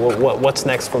picture. What's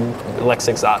next for Lex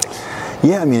Exotics?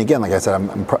 Yeah, I mean, again, like I said,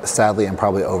 sadly I'm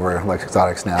probably over Lex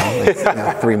Exotics now. It's,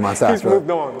 3 months after. He's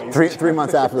moved on. 3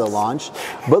 months after the launch.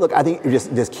 But look, I think you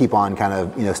just keep on kind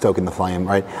of stoking the flame,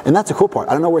 right? And that's the cool part.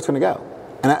 I don't know where it's going to go.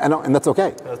 And that's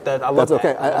okay. That's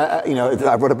okay.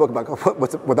 I wrote a book about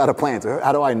what's without a plan. So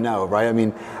how do I know, right? I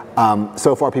mean,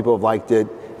 so far people have liked it.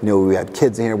 We had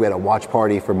kids in here. We had a watch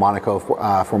party for Monaco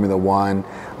Formula One,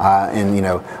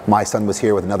 and my son was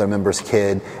here with another member's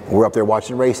kid. And we're up there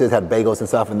watching races, had bagels and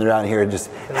stuff, and they're out here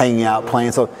just hanging out,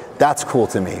 playing. So that's cool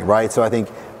to me, right? So I think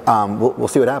we'll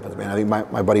see what happens, man. I think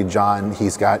my buddy John,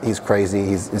 he's crazy.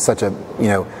 He's such a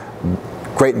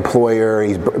great employer.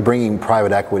 He's bringing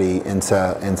private equity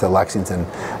into Lexington.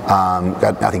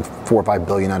 Got, I think, $4 or $5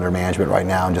 billion under management right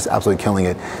now, and just absolutely killing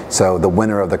it. So the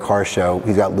winner of the car show,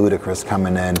 he's got Ludacris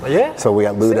coming in. Yeah. So we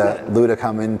got Luda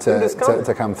coming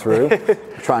to come through.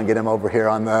 Try and get him over here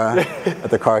at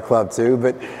the car club too.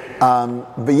 But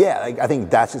yeah, I think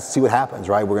that's just see what happens,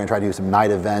 right? We're gonna try to do some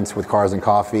night events with cars and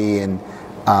coffee, and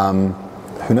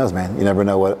who knows, man? You never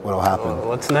know what'll happen.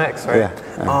 What's next, right? Yeah.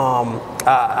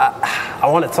 I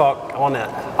want to talk.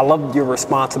 I love your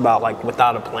response about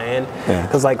without a plan,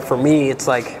 because for me, it's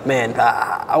man,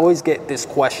 I always get this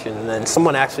question, and then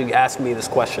someone actually asked me this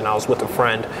question. I was with a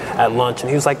friend at lunch, and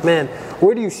he was like, "Man,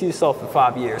 where do you see yourself in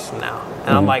 5 years from now?"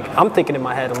 And I'm thinking in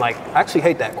my head, I actually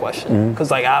hate that question,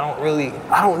 because I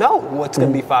don't know what's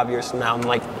going to be 5 years from now. I'm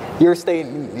you're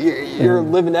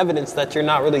living evidence that you're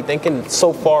not really thinking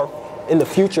so far in the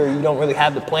future. You don't really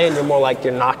have the plan. You're more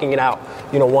you're knocking it out,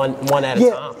 one at a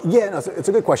time. Yeah, no, it's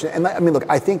a good question. And I mean, look,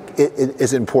 I think it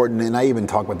is important, and I even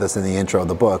talk about this in the intro of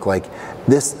the book. Without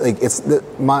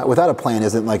a plan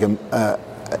isn't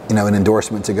an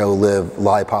endorsement to go live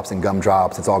lollipops and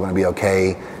gumdrops. It's all going to be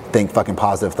okay. Think fucking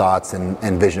positive thoughts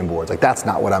and vision boards. That's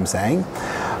not what I'm saying.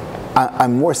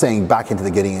 I'm more saying back into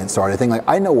the getting it started thing.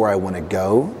 I know where I want to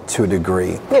go to a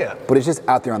degree, but it's just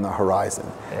out there on the horizon.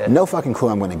 Yeah. No fucking clue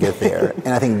I'm going to get there.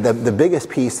 And I think the biggest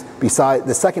piece,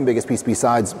 the second biggest piece,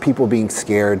 besides people being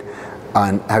scared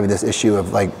on having this issue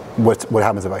of what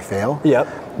happens if I fail. Yep.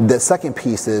 The second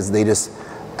piece is they just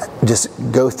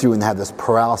go through and have this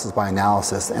paralysis by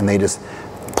analysis, and they just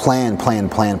plan,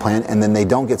 and then they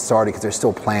don't get started because they're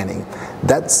still planning.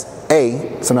 That's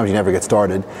A, sometimes you never get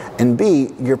started, and B,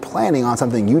 you're planning on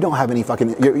something you don't have any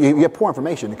you have poor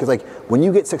information, because when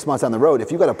you get 6 months down the road,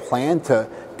 if you've got a plan to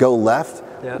go left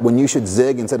when you should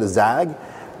zig instead of zag,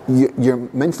 you're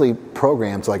mentally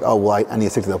programmed to I need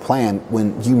to stick to the plan,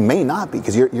 when you may not be,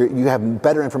 because you have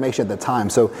better information at the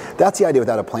time. So that's the idea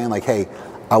without a plan. Hey,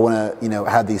 I want to,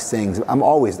 have these things. I'm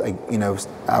always I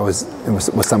was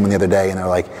with someone the other day, and they're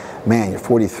like, "Man, you're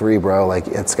 43, bro.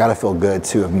 It's got to feel good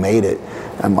to have made it."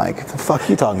 I'm like, "The fuck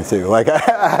you talking to? I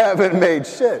haven't made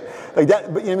shit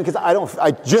that." But because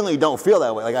I generally don't feel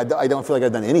that way. I don't feel like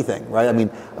I've done anything, right? I mean,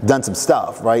 I've done some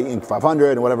stuff, right, in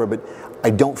 500 and whatever, but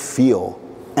I don't feel,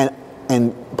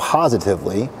 and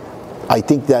positively, I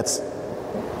think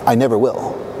I never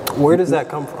will. Where does that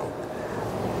come from?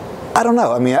 I don't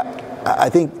know. I mean, I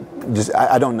think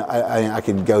I don't know. I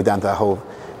could go down to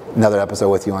another episode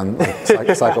with you on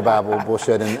psychobabble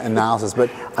bullshit and analysis, but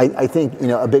I think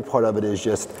a big part of it is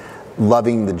just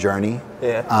loving the journey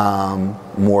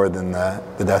more than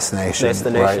the destination.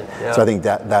 Right? Yeah. So I think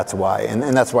that's why,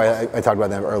 and that's why I talked about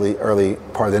that early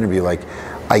part of the interview.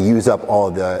 I use up all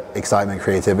of the excitement and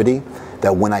creativity,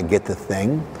 that when I get the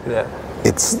thing,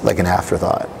 it's an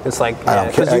afterthought. It's I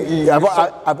don't care.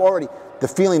 I've already, the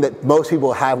feeling that most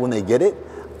people have when they get it,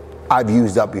 I've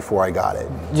used up before I got it.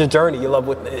 Your journey, you love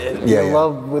with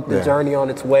the journey on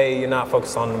its way. You're not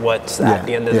focused on what's at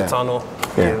the end of the tunnel.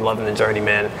 You're loving the journey,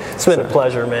 man. It's been a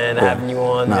pleasure, man, having you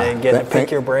on, man, getting to pick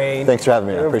your brain. Thanks for having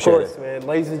me. I appreciate it. Of course, man.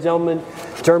 Ladies and gentlemen,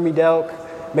 Jeremy Delk.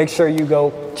 Make sure you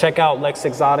go check out Lex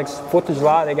Exotics. 4th of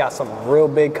July, they got something real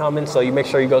big coming, so you make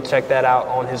sure you go check that out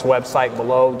on his website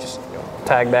below. Just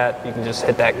tag that. You can just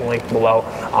hit that link below.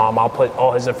 I'll put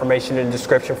all his information in the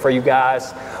description for you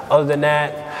guys. Other than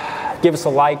that, give us a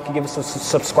like, give us a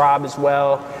subscribe as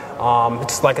well.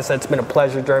 It's like I said, it's been a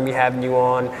pleasure, Jeremy, having you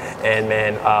on. And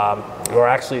man,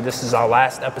 this is our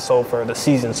last episode for the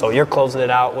season, so you're closing it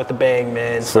out with a bang,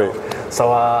 man. Sweet.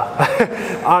 So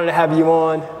honored to have you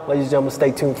on. Ladies and gentlemen,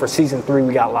 stay tuned for season 3.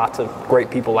 We got lots of great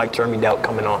people like Jeremy Delk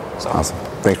coming on. So. Awesome.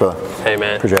 Thanks, brother. Hey,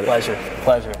 man. Appreciate it.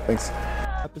 Pleasure. Thanks.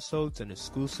 Episodes and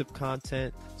exclusive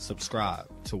content, subscribe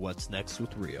to What's Next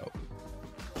with Rio.